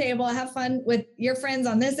the end of the table. Have fun with your friends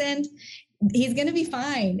on this end. He's going to be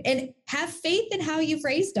fine. And have faith in how you've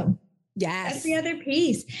raised him. Yes. That's the other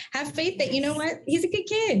piece. Have faith that, you know what? He's a good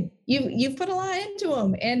kid. You've put a lot into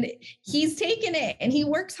him, and he's taken it, and he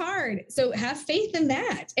works hard. So have faith in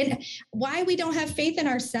that. And why we don't have faith in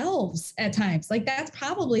ourselves at times, like that's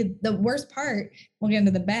probably the worst part. We'll get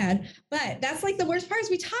into the bad, but that's like the worst part, is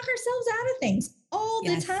we talk ourselves out of things all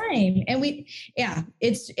the time. And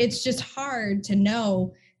it's just hard to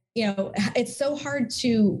know, it's so hard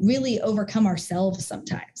to really overcome ourselves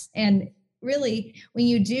sometimes. And really, when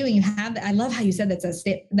you do, and you have, I love how you said that's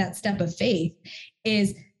that step of faith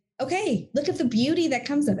is, okay, look at the beauty that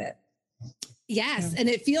comes of it. Yes. And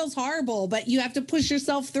it feels horrible, but you have to push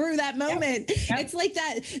yourself through that moment. Yep. It's like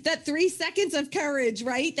that 3 seconds of courage,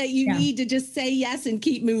 right? That you need to just say yes and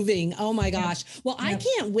keep moving. Oh my gosh. Well, I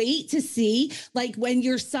can't wait to see like when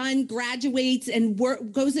your son graduates and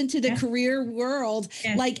goes into the career world,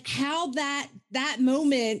 like how that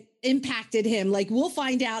moment impacted him. Like we'll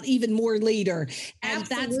find out even more later. And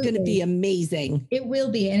that's going to be amazing. It will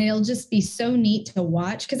be. And it'll just be so neat to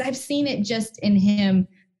watch because I've seen it just in him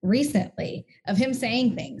recently of him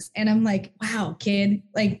saying things. And I'm like, wow, kid,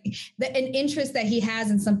 like an interest that he has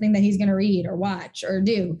in something that he's going to read or watch or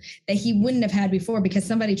do that he wouldn't have had before because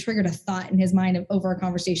somebody triggered a thought in his mind over a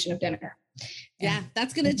conversation of dinner. Yeah,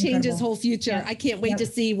 that's going to change his whole future. Yep. I can't wait to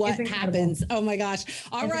see what happens. Oh my gosh.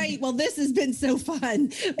 All right. Well, this has been so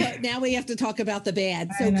fun, but now we have to talk about the bad.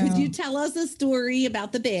 So could you tell us a story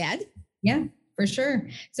about the bad? Yeah, for sure.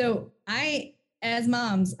 So as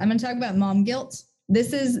moms, I'm going to talk about mom guilt.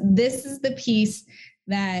 This is the piece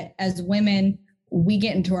that as women, we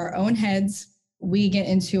get into our own heads. We get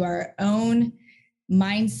into our own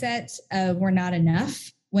mindset of we're not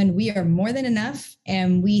enough when we are more than enough.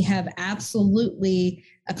 And we have absolutely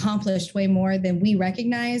accomplished way more than we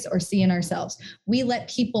recognize or see in ourselves. We let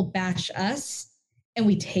people bash us and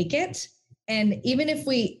we take it. And even if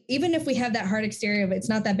we have that hard exterior of it's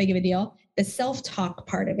not that big of a deal, the self-talk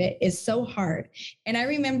part of it is so hard. And I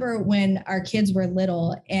remember when our kids were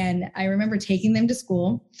little and I remember taking them to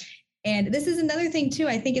school. And this is another thing too.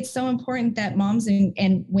 I think it's so important that moms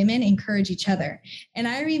and women encourage each other. And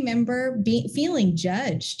I remember feeling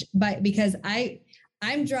judged because I'm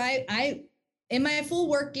in my full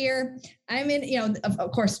work gear. I'm in,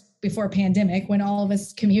 of course, before pandemic when all of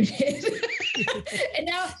us commuted. And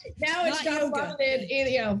now it's John Boston,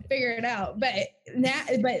 figure it out. But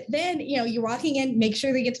then, you're walking in, make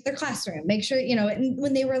sure they get to their classroom, make sure, and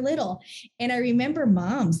when they were little. And I remember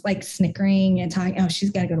moms like snickering and talking, oh,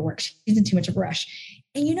 she's got to go to work. She's in too much of a rush.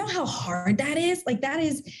 And you know how hard that is? Like that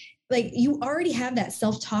is like, you already have that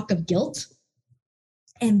self-talk of guilt.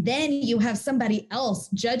 And then you have somebody else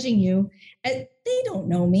judging you. They don't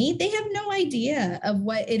know me. They have no idea of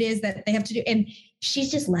what it is that they have to do. And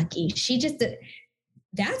she's just lucky.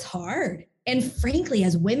 That's hard. And frankly,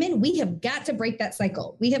 as women, we have got to break that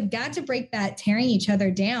cycle. We have got to break that tearing each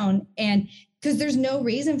other down. And because there's no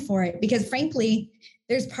reason for it, because frankly,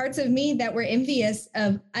 there's parts of me that were envious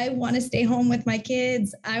of, I want to stay home with my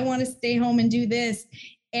kids. I want to stay home and do this.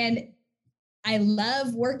 And I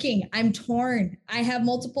love working. I'm torn. I have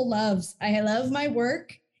multiple loves. I love my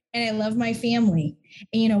work and I love my family.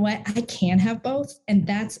 And you know what? I can have both, and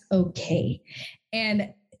that's okay.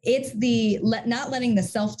 And it's not letting the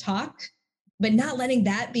self-talk, but not letting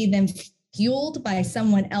that be then fueled by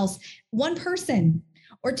someone else, one person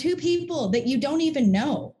or two people that you don't even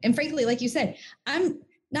know. And frankly, like you said, I'm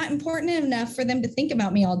not important enough for them to think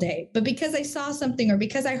about me all day, but because I saw something or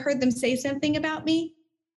because I heard them say something about me,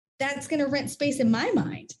 that's going to rent space in my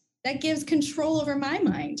mind. That gives control over my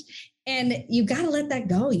mind. And you got to let that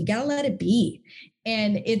go. You got to let it be.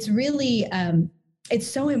 And it's really, it's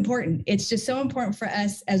so important. It's just so important for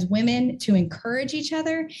us as women to encourage each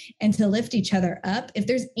other and to lift each other up. If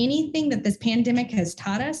there's anything that this pandemic has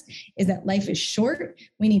taught us is that life is short.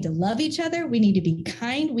 We need to love each other. We need to be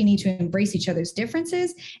kind. We need to embrace each other's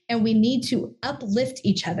differences, and we need to uplift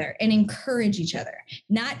each other and encourage each other,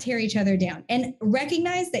 not tear each other down, and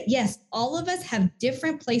recognize that, yes, all of us have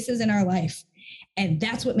different places in our life. And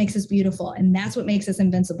that's what makes us beautiful. And that's what makes us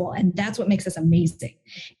invincible. And that's what makes us amazing.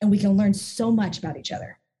 And we can learn so much about each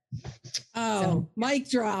other. Oh, mic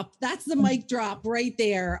drop. That's the mic drop right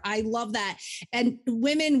there. I love that. And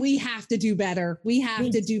women, we have to do better. We have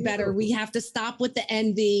to do better. We have to stop with the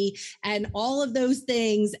envy and all of those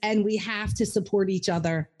things. And we have to support each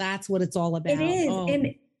other. That's what it's all about. It is. Oh.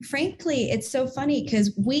 And frankly, it's so funny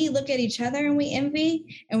because we look at each other and we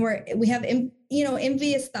envy, and we have,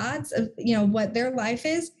 envious thoughts of, what their life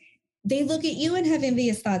is. They look at you and have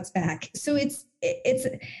envious thoughts back. So let's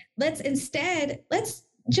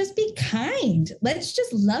just be kind. Let's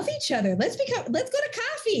just love each other. Let's go to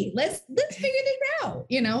coffee. Let's figure this out,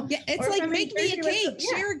 Yeah, it's like make me a cake,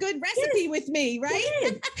 share a good recipe with me, right?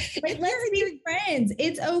 Yes. Like, let's be friends.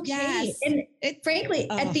 It's okay. Yes. And frankly,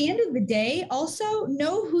 at the end of the day, also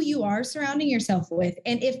know who you are surrounding yourself with.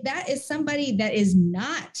 And if that is somebody that is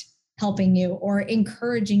not helping you or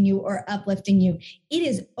encouraging you or uplifting you, it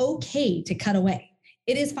is okay to cut away.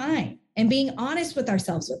 It is fine. And being honest with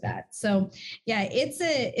ourselves with that. So yeah, it's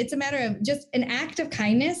a matter of just an act of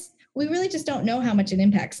kindness. We really just don't know how much it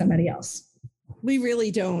impacts somebody else. We really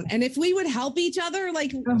don't. And if we would help each other,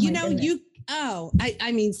 like, Oh,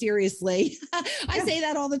 I mean, seriously, I say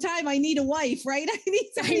that all the time. I need a wife, right? I need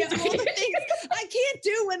somebody to do all the things I can't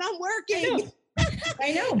do when I'm working.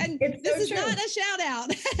 I know. And this is not a shout out,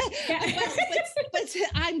 but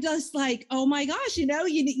I'm just like, oh my gosh, you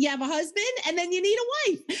have a husband and then you need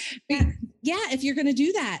a wife. Yeah, if you're going to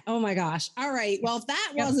do that. Oh my gosh. All right. Well, if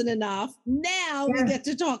that wasn't enough, now we get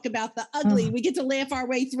to talk about the ugly. We get to laugh our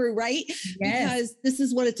way through, right? Yes. Because this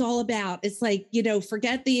is what it's all about. It's like,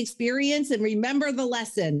 forget the experience and remember the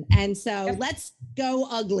lesson. And so let's go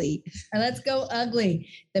ugly. Let's go ugly.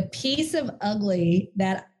 The piece of ugly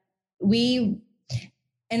that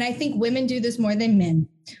and I think women do this more than men.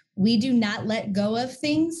 We do not let go of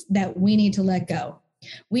things that we need to let go.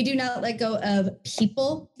 We do not let go of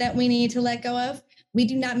people that we need to let go of. We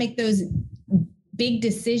do not make those big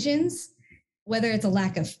decisions, whether it's a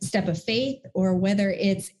lack of step of faith or whether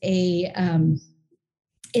it's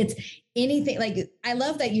it's anything. Like, I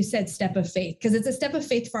love that you said step of faith, because it's a step of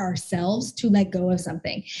faith for ourselves to let go of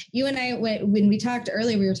something. You and I, when we talked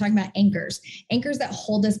earlier, we were talking about anchors that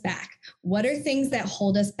hold us back. What are things that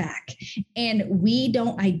hold us back? And we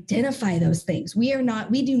don't identify those things. We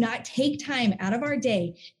do not take time out of our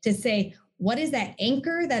day to say, what is that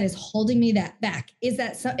anchor that is holding me back? Is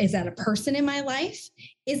that a person in my life?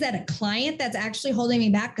 Is that a client that's actually holding me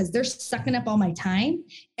back because they're sucking up all my time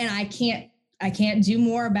and I can't do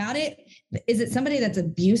more about it? Is it somebody that's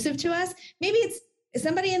abusive to us? Maybe it's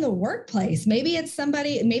somebody in the workplace. Maybe it's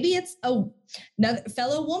another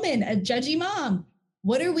fellow woman, a judgy mom.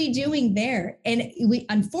 What are we doing there? And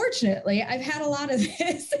unfortunately, I've had a lot of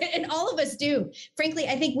this, and all of us do. Frankly,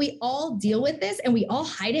 I think we all deal with this and we all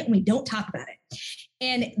hide it and we don't talk about it.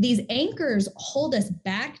 And these anchors hold us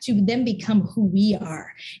back to then become who we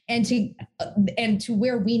are and to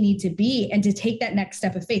where we need to be and to take that next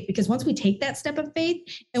step of faith. Because once we take that step of faith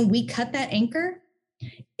and we cut that anchor,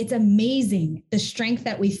 it's amazing the strength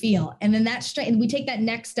that we feel. And then that strength, and we take that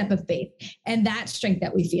next step of faith and that strength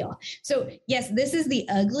that we feel. So yes, this is the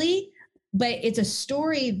ugly, but it's a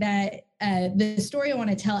story that the story I want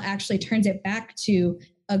to tell actually turns it back to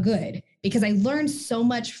a good, because I learned so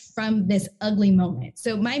much from this ugly moment.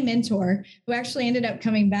 So my mentor, who actually ended up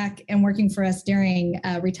coming back and working for us during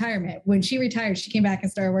retirement, when she retired, she came back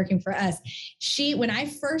and started working for us. When I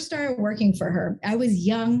first started working for her, I was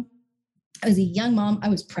young. I was a young mom. I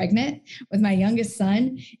was pregnant with my youngest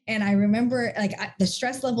son. And I remember the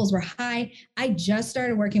stress levels were high. I just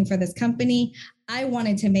started working for this company. I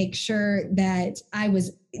wanted to make sure that I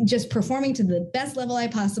was just performing to the best level I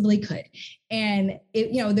possibly could. And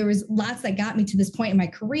there was lots that got me to this point in my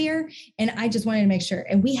career. And I just wanted to make sure.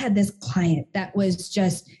 And we had this client that was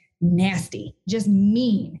just nasty, just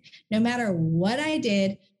mean. No matter what I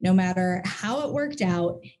did, no matter how it worked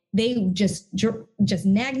out, they just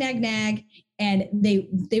nag. And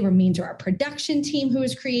they were mean to our production team who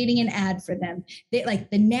was creating an ad for them. They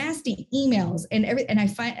the nasty emails and everything.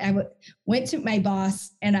 And I went to my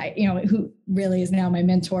boss and who really is now my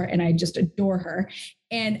mentor, and I just adore her.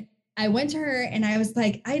 And I went to her and I was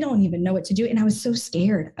like, I don't even know what to do. And I was so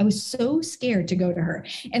scared. I was so scared to go to her.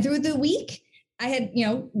 And through the week, I had,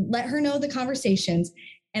 let her know the conversations.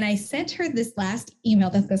 And I sent her this last email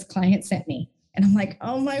that this client sent me. And I'm like,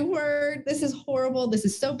 oh my word, this is horrible. This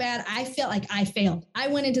is so bad. I felt like I failed. I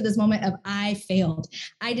went into this moment of I failed.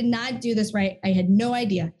 I did not do this right. I had no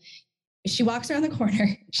idea. She walks around the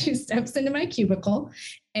corner. She steps into my cubicle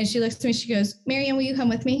and she looks at me. She goes, Marianne, will you come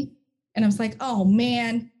with me? And I was like, oh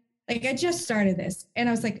man, I just started this. And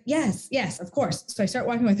I was like, yes, of course. So I start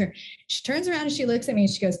walking with her. She turns around and she looks at me and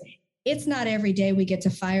she goes, it's not every day we get to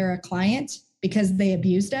fire a client because they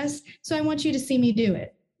abused us. So I want you to see me do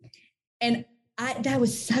it. And that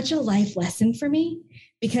was such a life lesson for me,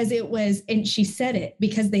 because and she said it,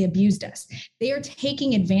 because they abused us. They are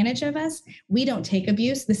taking advantage of us. We don't take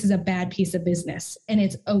abuse. This is a bad piece of business. And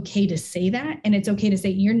it's okay to say that. And it's okay to say,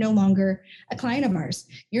 you're no longer a client of ours.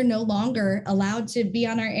 You're no longer allowed to be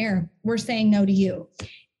on our air. We're saying no to you.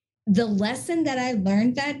 The lesson that I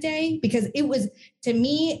learned that day, because it was, to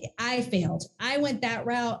me, I failed. I went that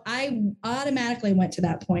route. I automatically went to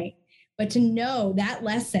that point. But to know that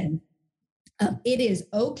lesson, it is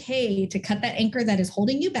okay to cut that anchor that is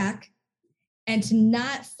holding you back and to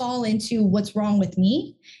not fall into what's wrong with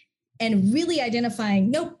me, and really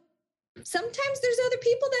identifying, nope, sometimes there's other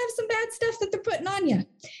people that have some bad stuff that they're putting on you,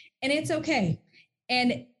 and it's okay.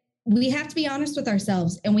 And we have to be honest with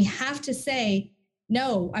ourselves, and we have to say,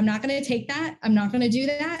 no, I'm not going to take that. I'm not going to do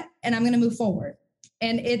that. And I'm going to move forward.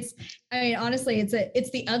 And honestly,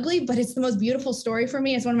 it's the ugly, but it's the most beautiful story for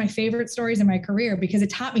me. It's one of my favorite stories in my career because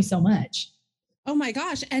it taught me so much. Oh my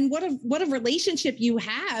gosh. And what a relationship you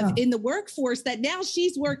have in the workforce that now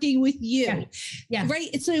she's working with you. Yeah.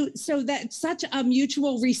 Right. So that's such a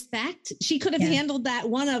mutual respect. She could have handled that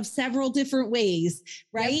one of several different ways.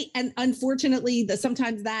 Right. Yep. And unfortunately,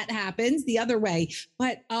 sometimes that happens the other way,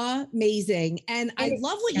 but amazing. And I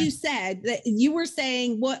love what you said, that you were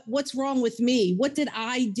saying, what's wrong with me? What did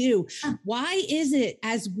I do? Why is it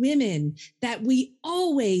as women that we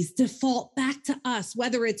always default back to us,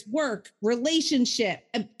 whether it's work, relationship,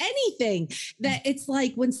 anything, that it's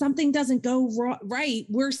like when something doesn't go right,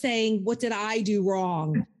 we're saying, what did I do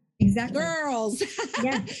wrong? Exactly. Girls,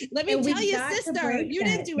 let me tell you, sister, you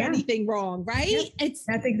didn't do anything wrong, right? That's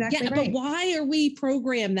exactly right. But why are we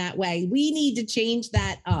programmed that way? We need to change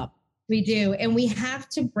that up. We do. And we have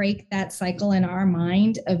to break that cycle in our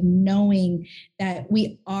mind of knowing that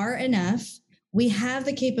we are enough. We have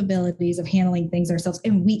the capabilities of handling things ourselves,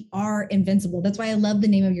 and we are invincible. That's why I love the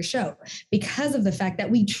name of your show, because of the fact that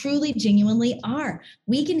we truly, genuinely are.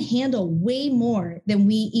 We can handle way more than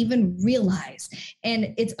we even realize.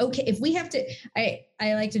 And it's okay if we have to, I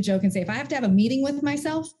like to joke and say, if I have to have a meeting with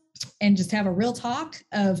myself and just have a real talk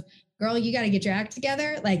of, girl, you got to get your act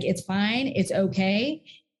together. Like, it's fine. It's okay.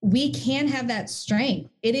 We can have that strength.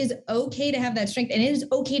 It is okay to have that strength, and it is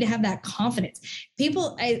okay to have that confidence.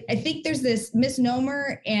 People, I think there's this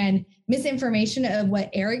misnomer and misinformation of what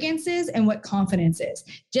arrogance is and what confidence is.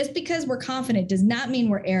 Just because we're confident does not mean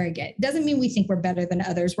we're arrogant. It doesn't mean we think we're better than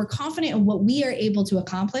others. We're confident in what we are able to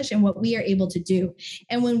accomplish and what we are able to do.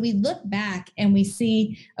 And when we look back and we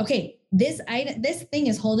see, okay, this thing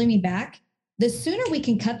is holding me back, the sooner we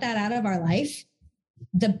can cut that out of our life,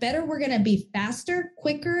 the better we're going to be, faster,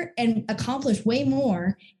 quicker, and accomplish way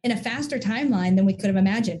more in a faster timeline than we could have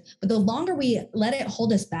imagined. But the longer we let it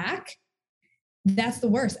hold us back, that's the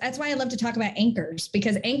worst. That's why I love to talk about anchors,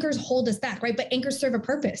 because anchors hold us back, right? But anchors serve a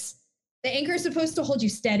purpose. The anchor is supposed to hold you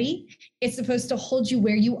steady. It's supposed to hold you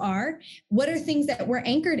where you are. What are things that we're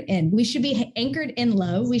anchored in? We should be anchored in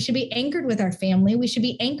love. We should be anchored with our family. We should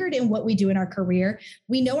be anchored in what we do in our career.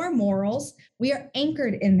 We know our morals. We are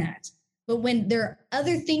anchored in that. But when there are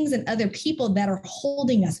other things and other people that are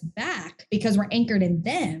holding us back because we're anchored in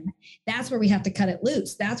them, that's where we have to cut it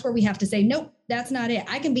loose. That's where we have to say, nope, that's not it.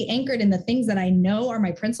 I can be anchored in the things that I know are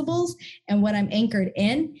my principles and what I'm anchored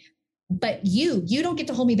in. But you don't get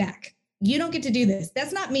to hold me back. You don't get to do this.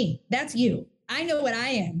 That's not me. That's you. I know what I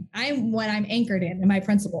am. I'm what I'm anchored in and my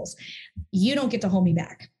principles. You don't get to hold me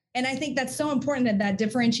back. And I think that's so important at that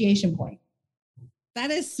differentiation point. That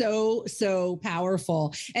is so, so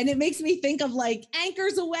powerful. And it makes me think of like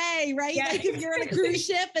anchors away, right? Yeah. Like if you're on a cruise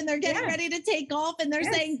ship and they're getting ready to take off and they're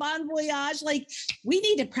saying bon voyage, like we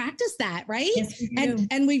need to practice that, right? Yes,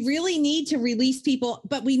 and we really need to release people,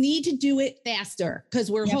 but we need to do it faster because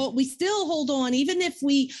we still hold on, even if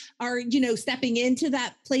we are, stepping into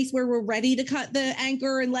that place where we're ready to cut the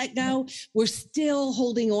anchor and let go, we're still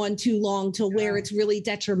holding on too long to where it's really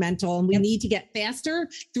detrimental. And we need to get faster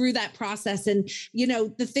through that process. And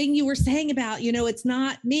the thing you were saying about, it's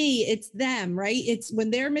not me, it's them, right? It's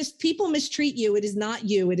when people mistreat you, it is not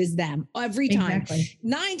you, it is them every time. Exactly.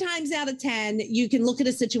 9 times out of 10, you can look at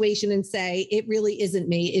a situation and say, it really isn't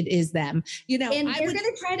me, it is them. And they're going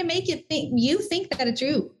to try to make you think that it's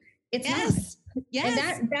you. It's not.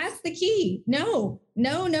 Yes. And that's the key. No.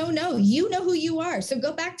 You know who you are. So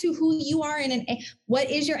go back to who you are and what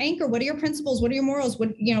is your anchor? What are your principles? What are your morals?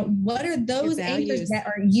 What are those anchors that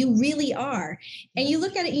are you really are? And you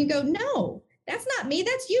look at it and you go, no, that's not me.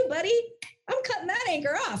 That's you, buddy. I'm cutting that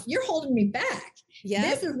anchor off. You're holding me back. Yep.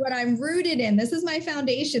 This is what I'm rooted in. This is my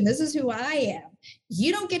foundation. This is who I am.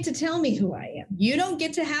 You don't get to tell me who I am. You don't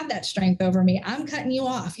get to have that strength over me. I'm cutting you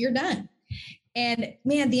off. You're done. And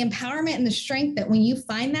man, the empowerment and the strength that when you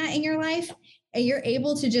find that in your life and you're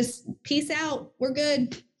able to just peace out, we're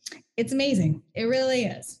good. It's amazing. It really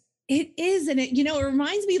is. It is. And it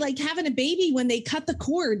reminds me like having a baby when they cut the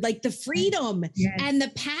cord, like the freedom and the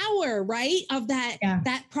power, right? Of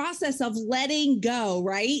that process of letting go,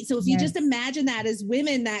 right? So if you just imagine that as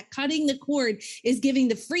women, that cutting the cord is giving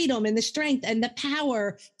the freedom and the strength and the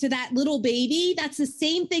power to that little baby. That's the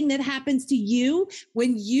same thing that happens to you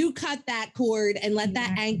when you cut that cord and let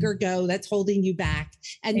that anchor go that's holding you back.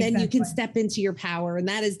 And then you can step into your power. And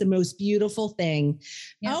that is the most beautiful thing.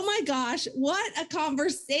 Yep. Oh my gosh, what a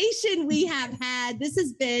conversation. conversation we have had. This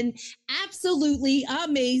has been absolutely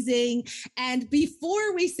amazing. And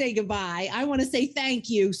before we say goodbye, I want to say thank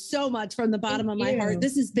you so much from the bottom of my heart.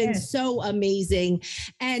 This has been so amazing.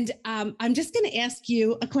 And I'm just going to ask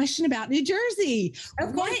you a question about New Jersey.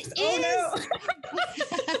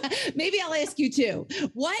 Maybe I'll ask you too.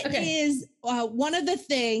 What is one of the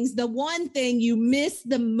things, the one thing you miss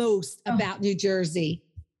the most about New Jersey?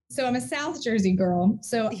 So I'm a South Jersey girl.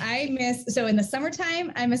 So in the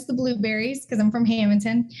summertime, I miss the blueberries because I'm from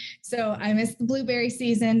Hamilton. So I miss the blueberry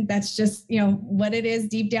season. That's just, what it is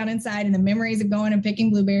deep down inside and the memories of going and picking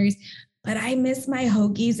blueberries. But I miss my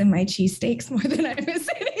hoagies and my cheesesteaks more than I miss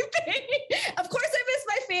anything. Of course, I miss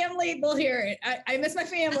my family. They'll hear it. I miss my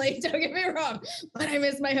family. Don't get me wrong. But I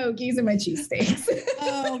miss my hoagies and my cheesesteaks.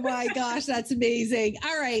 Oh my gosh, that's amazing.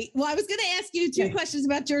 All right. Well, I was going to ask you two questions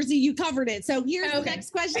about Jersey. You covered it. So here's the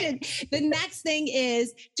next question. The next thing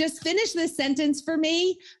is just finish this sentence for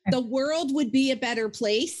me. The world would be a better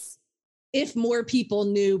place if more people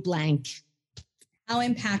knew blank. How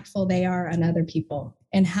impactful they are on other people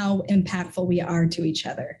and how impactful we are to each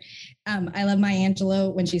other. I love Maya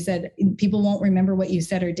Angelou when she said, people won't remember what you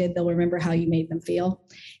said or did. They'll remember how you made them feel.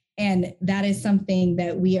 And that is something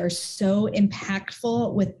that we are so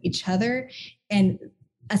impactful with each other. And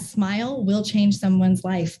a smile will change someone's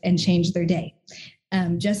life and change their day.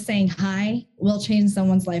 Just saying hi will change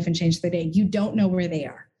someone's life and change their day. You don't know where they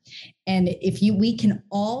are. And we can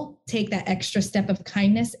all take that extra step of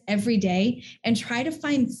kindness every day and try to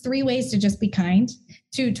find 3 ways to just be kind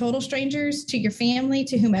to total strangers, to your family,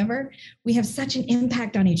 to whomever. We have such an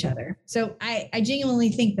impact on each other. So I genuinely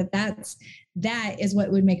think that is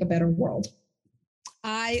what would make a better world.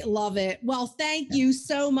 I love it. Well, thank you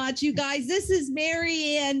so much, you guys. This is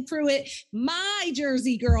Mary Ann Pruitt, my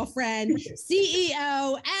Jersey girlfriend,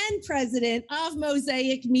 CEO and president of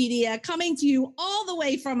Mosaic Media, coming to you all the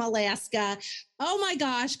way from Alaska. Oh my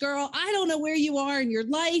gosh, girl, I don't know where you are in your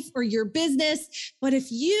life or your business, but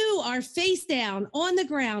if you are face down on the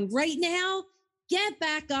ground right now, get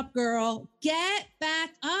back up, girl. Get back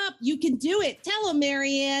up. You can do it. Tell them,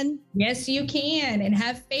 Mary Ann. Yes, you can. And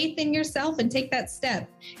have faith in yourself and take that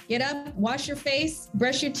step. Get up, wash your face,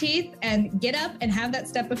 brush your teeth, and get up and have that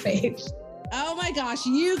step of faith. Oh my gosh,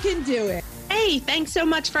 you can do it. Hey, thanks so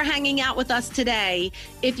much for hanging out with us today.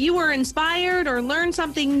 If you were inspired or learned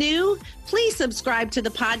something new, please subscribe to the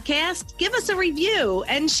podcast, give us a review,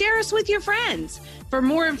 and share us with your friends. For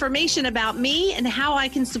more information about me and how I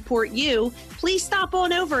can support you, please stop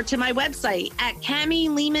on over to my website at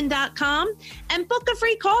CamiLehman.com and book a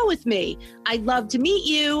free call with me. I'd love to meet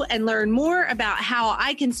you and learn more about how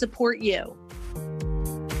I can support you.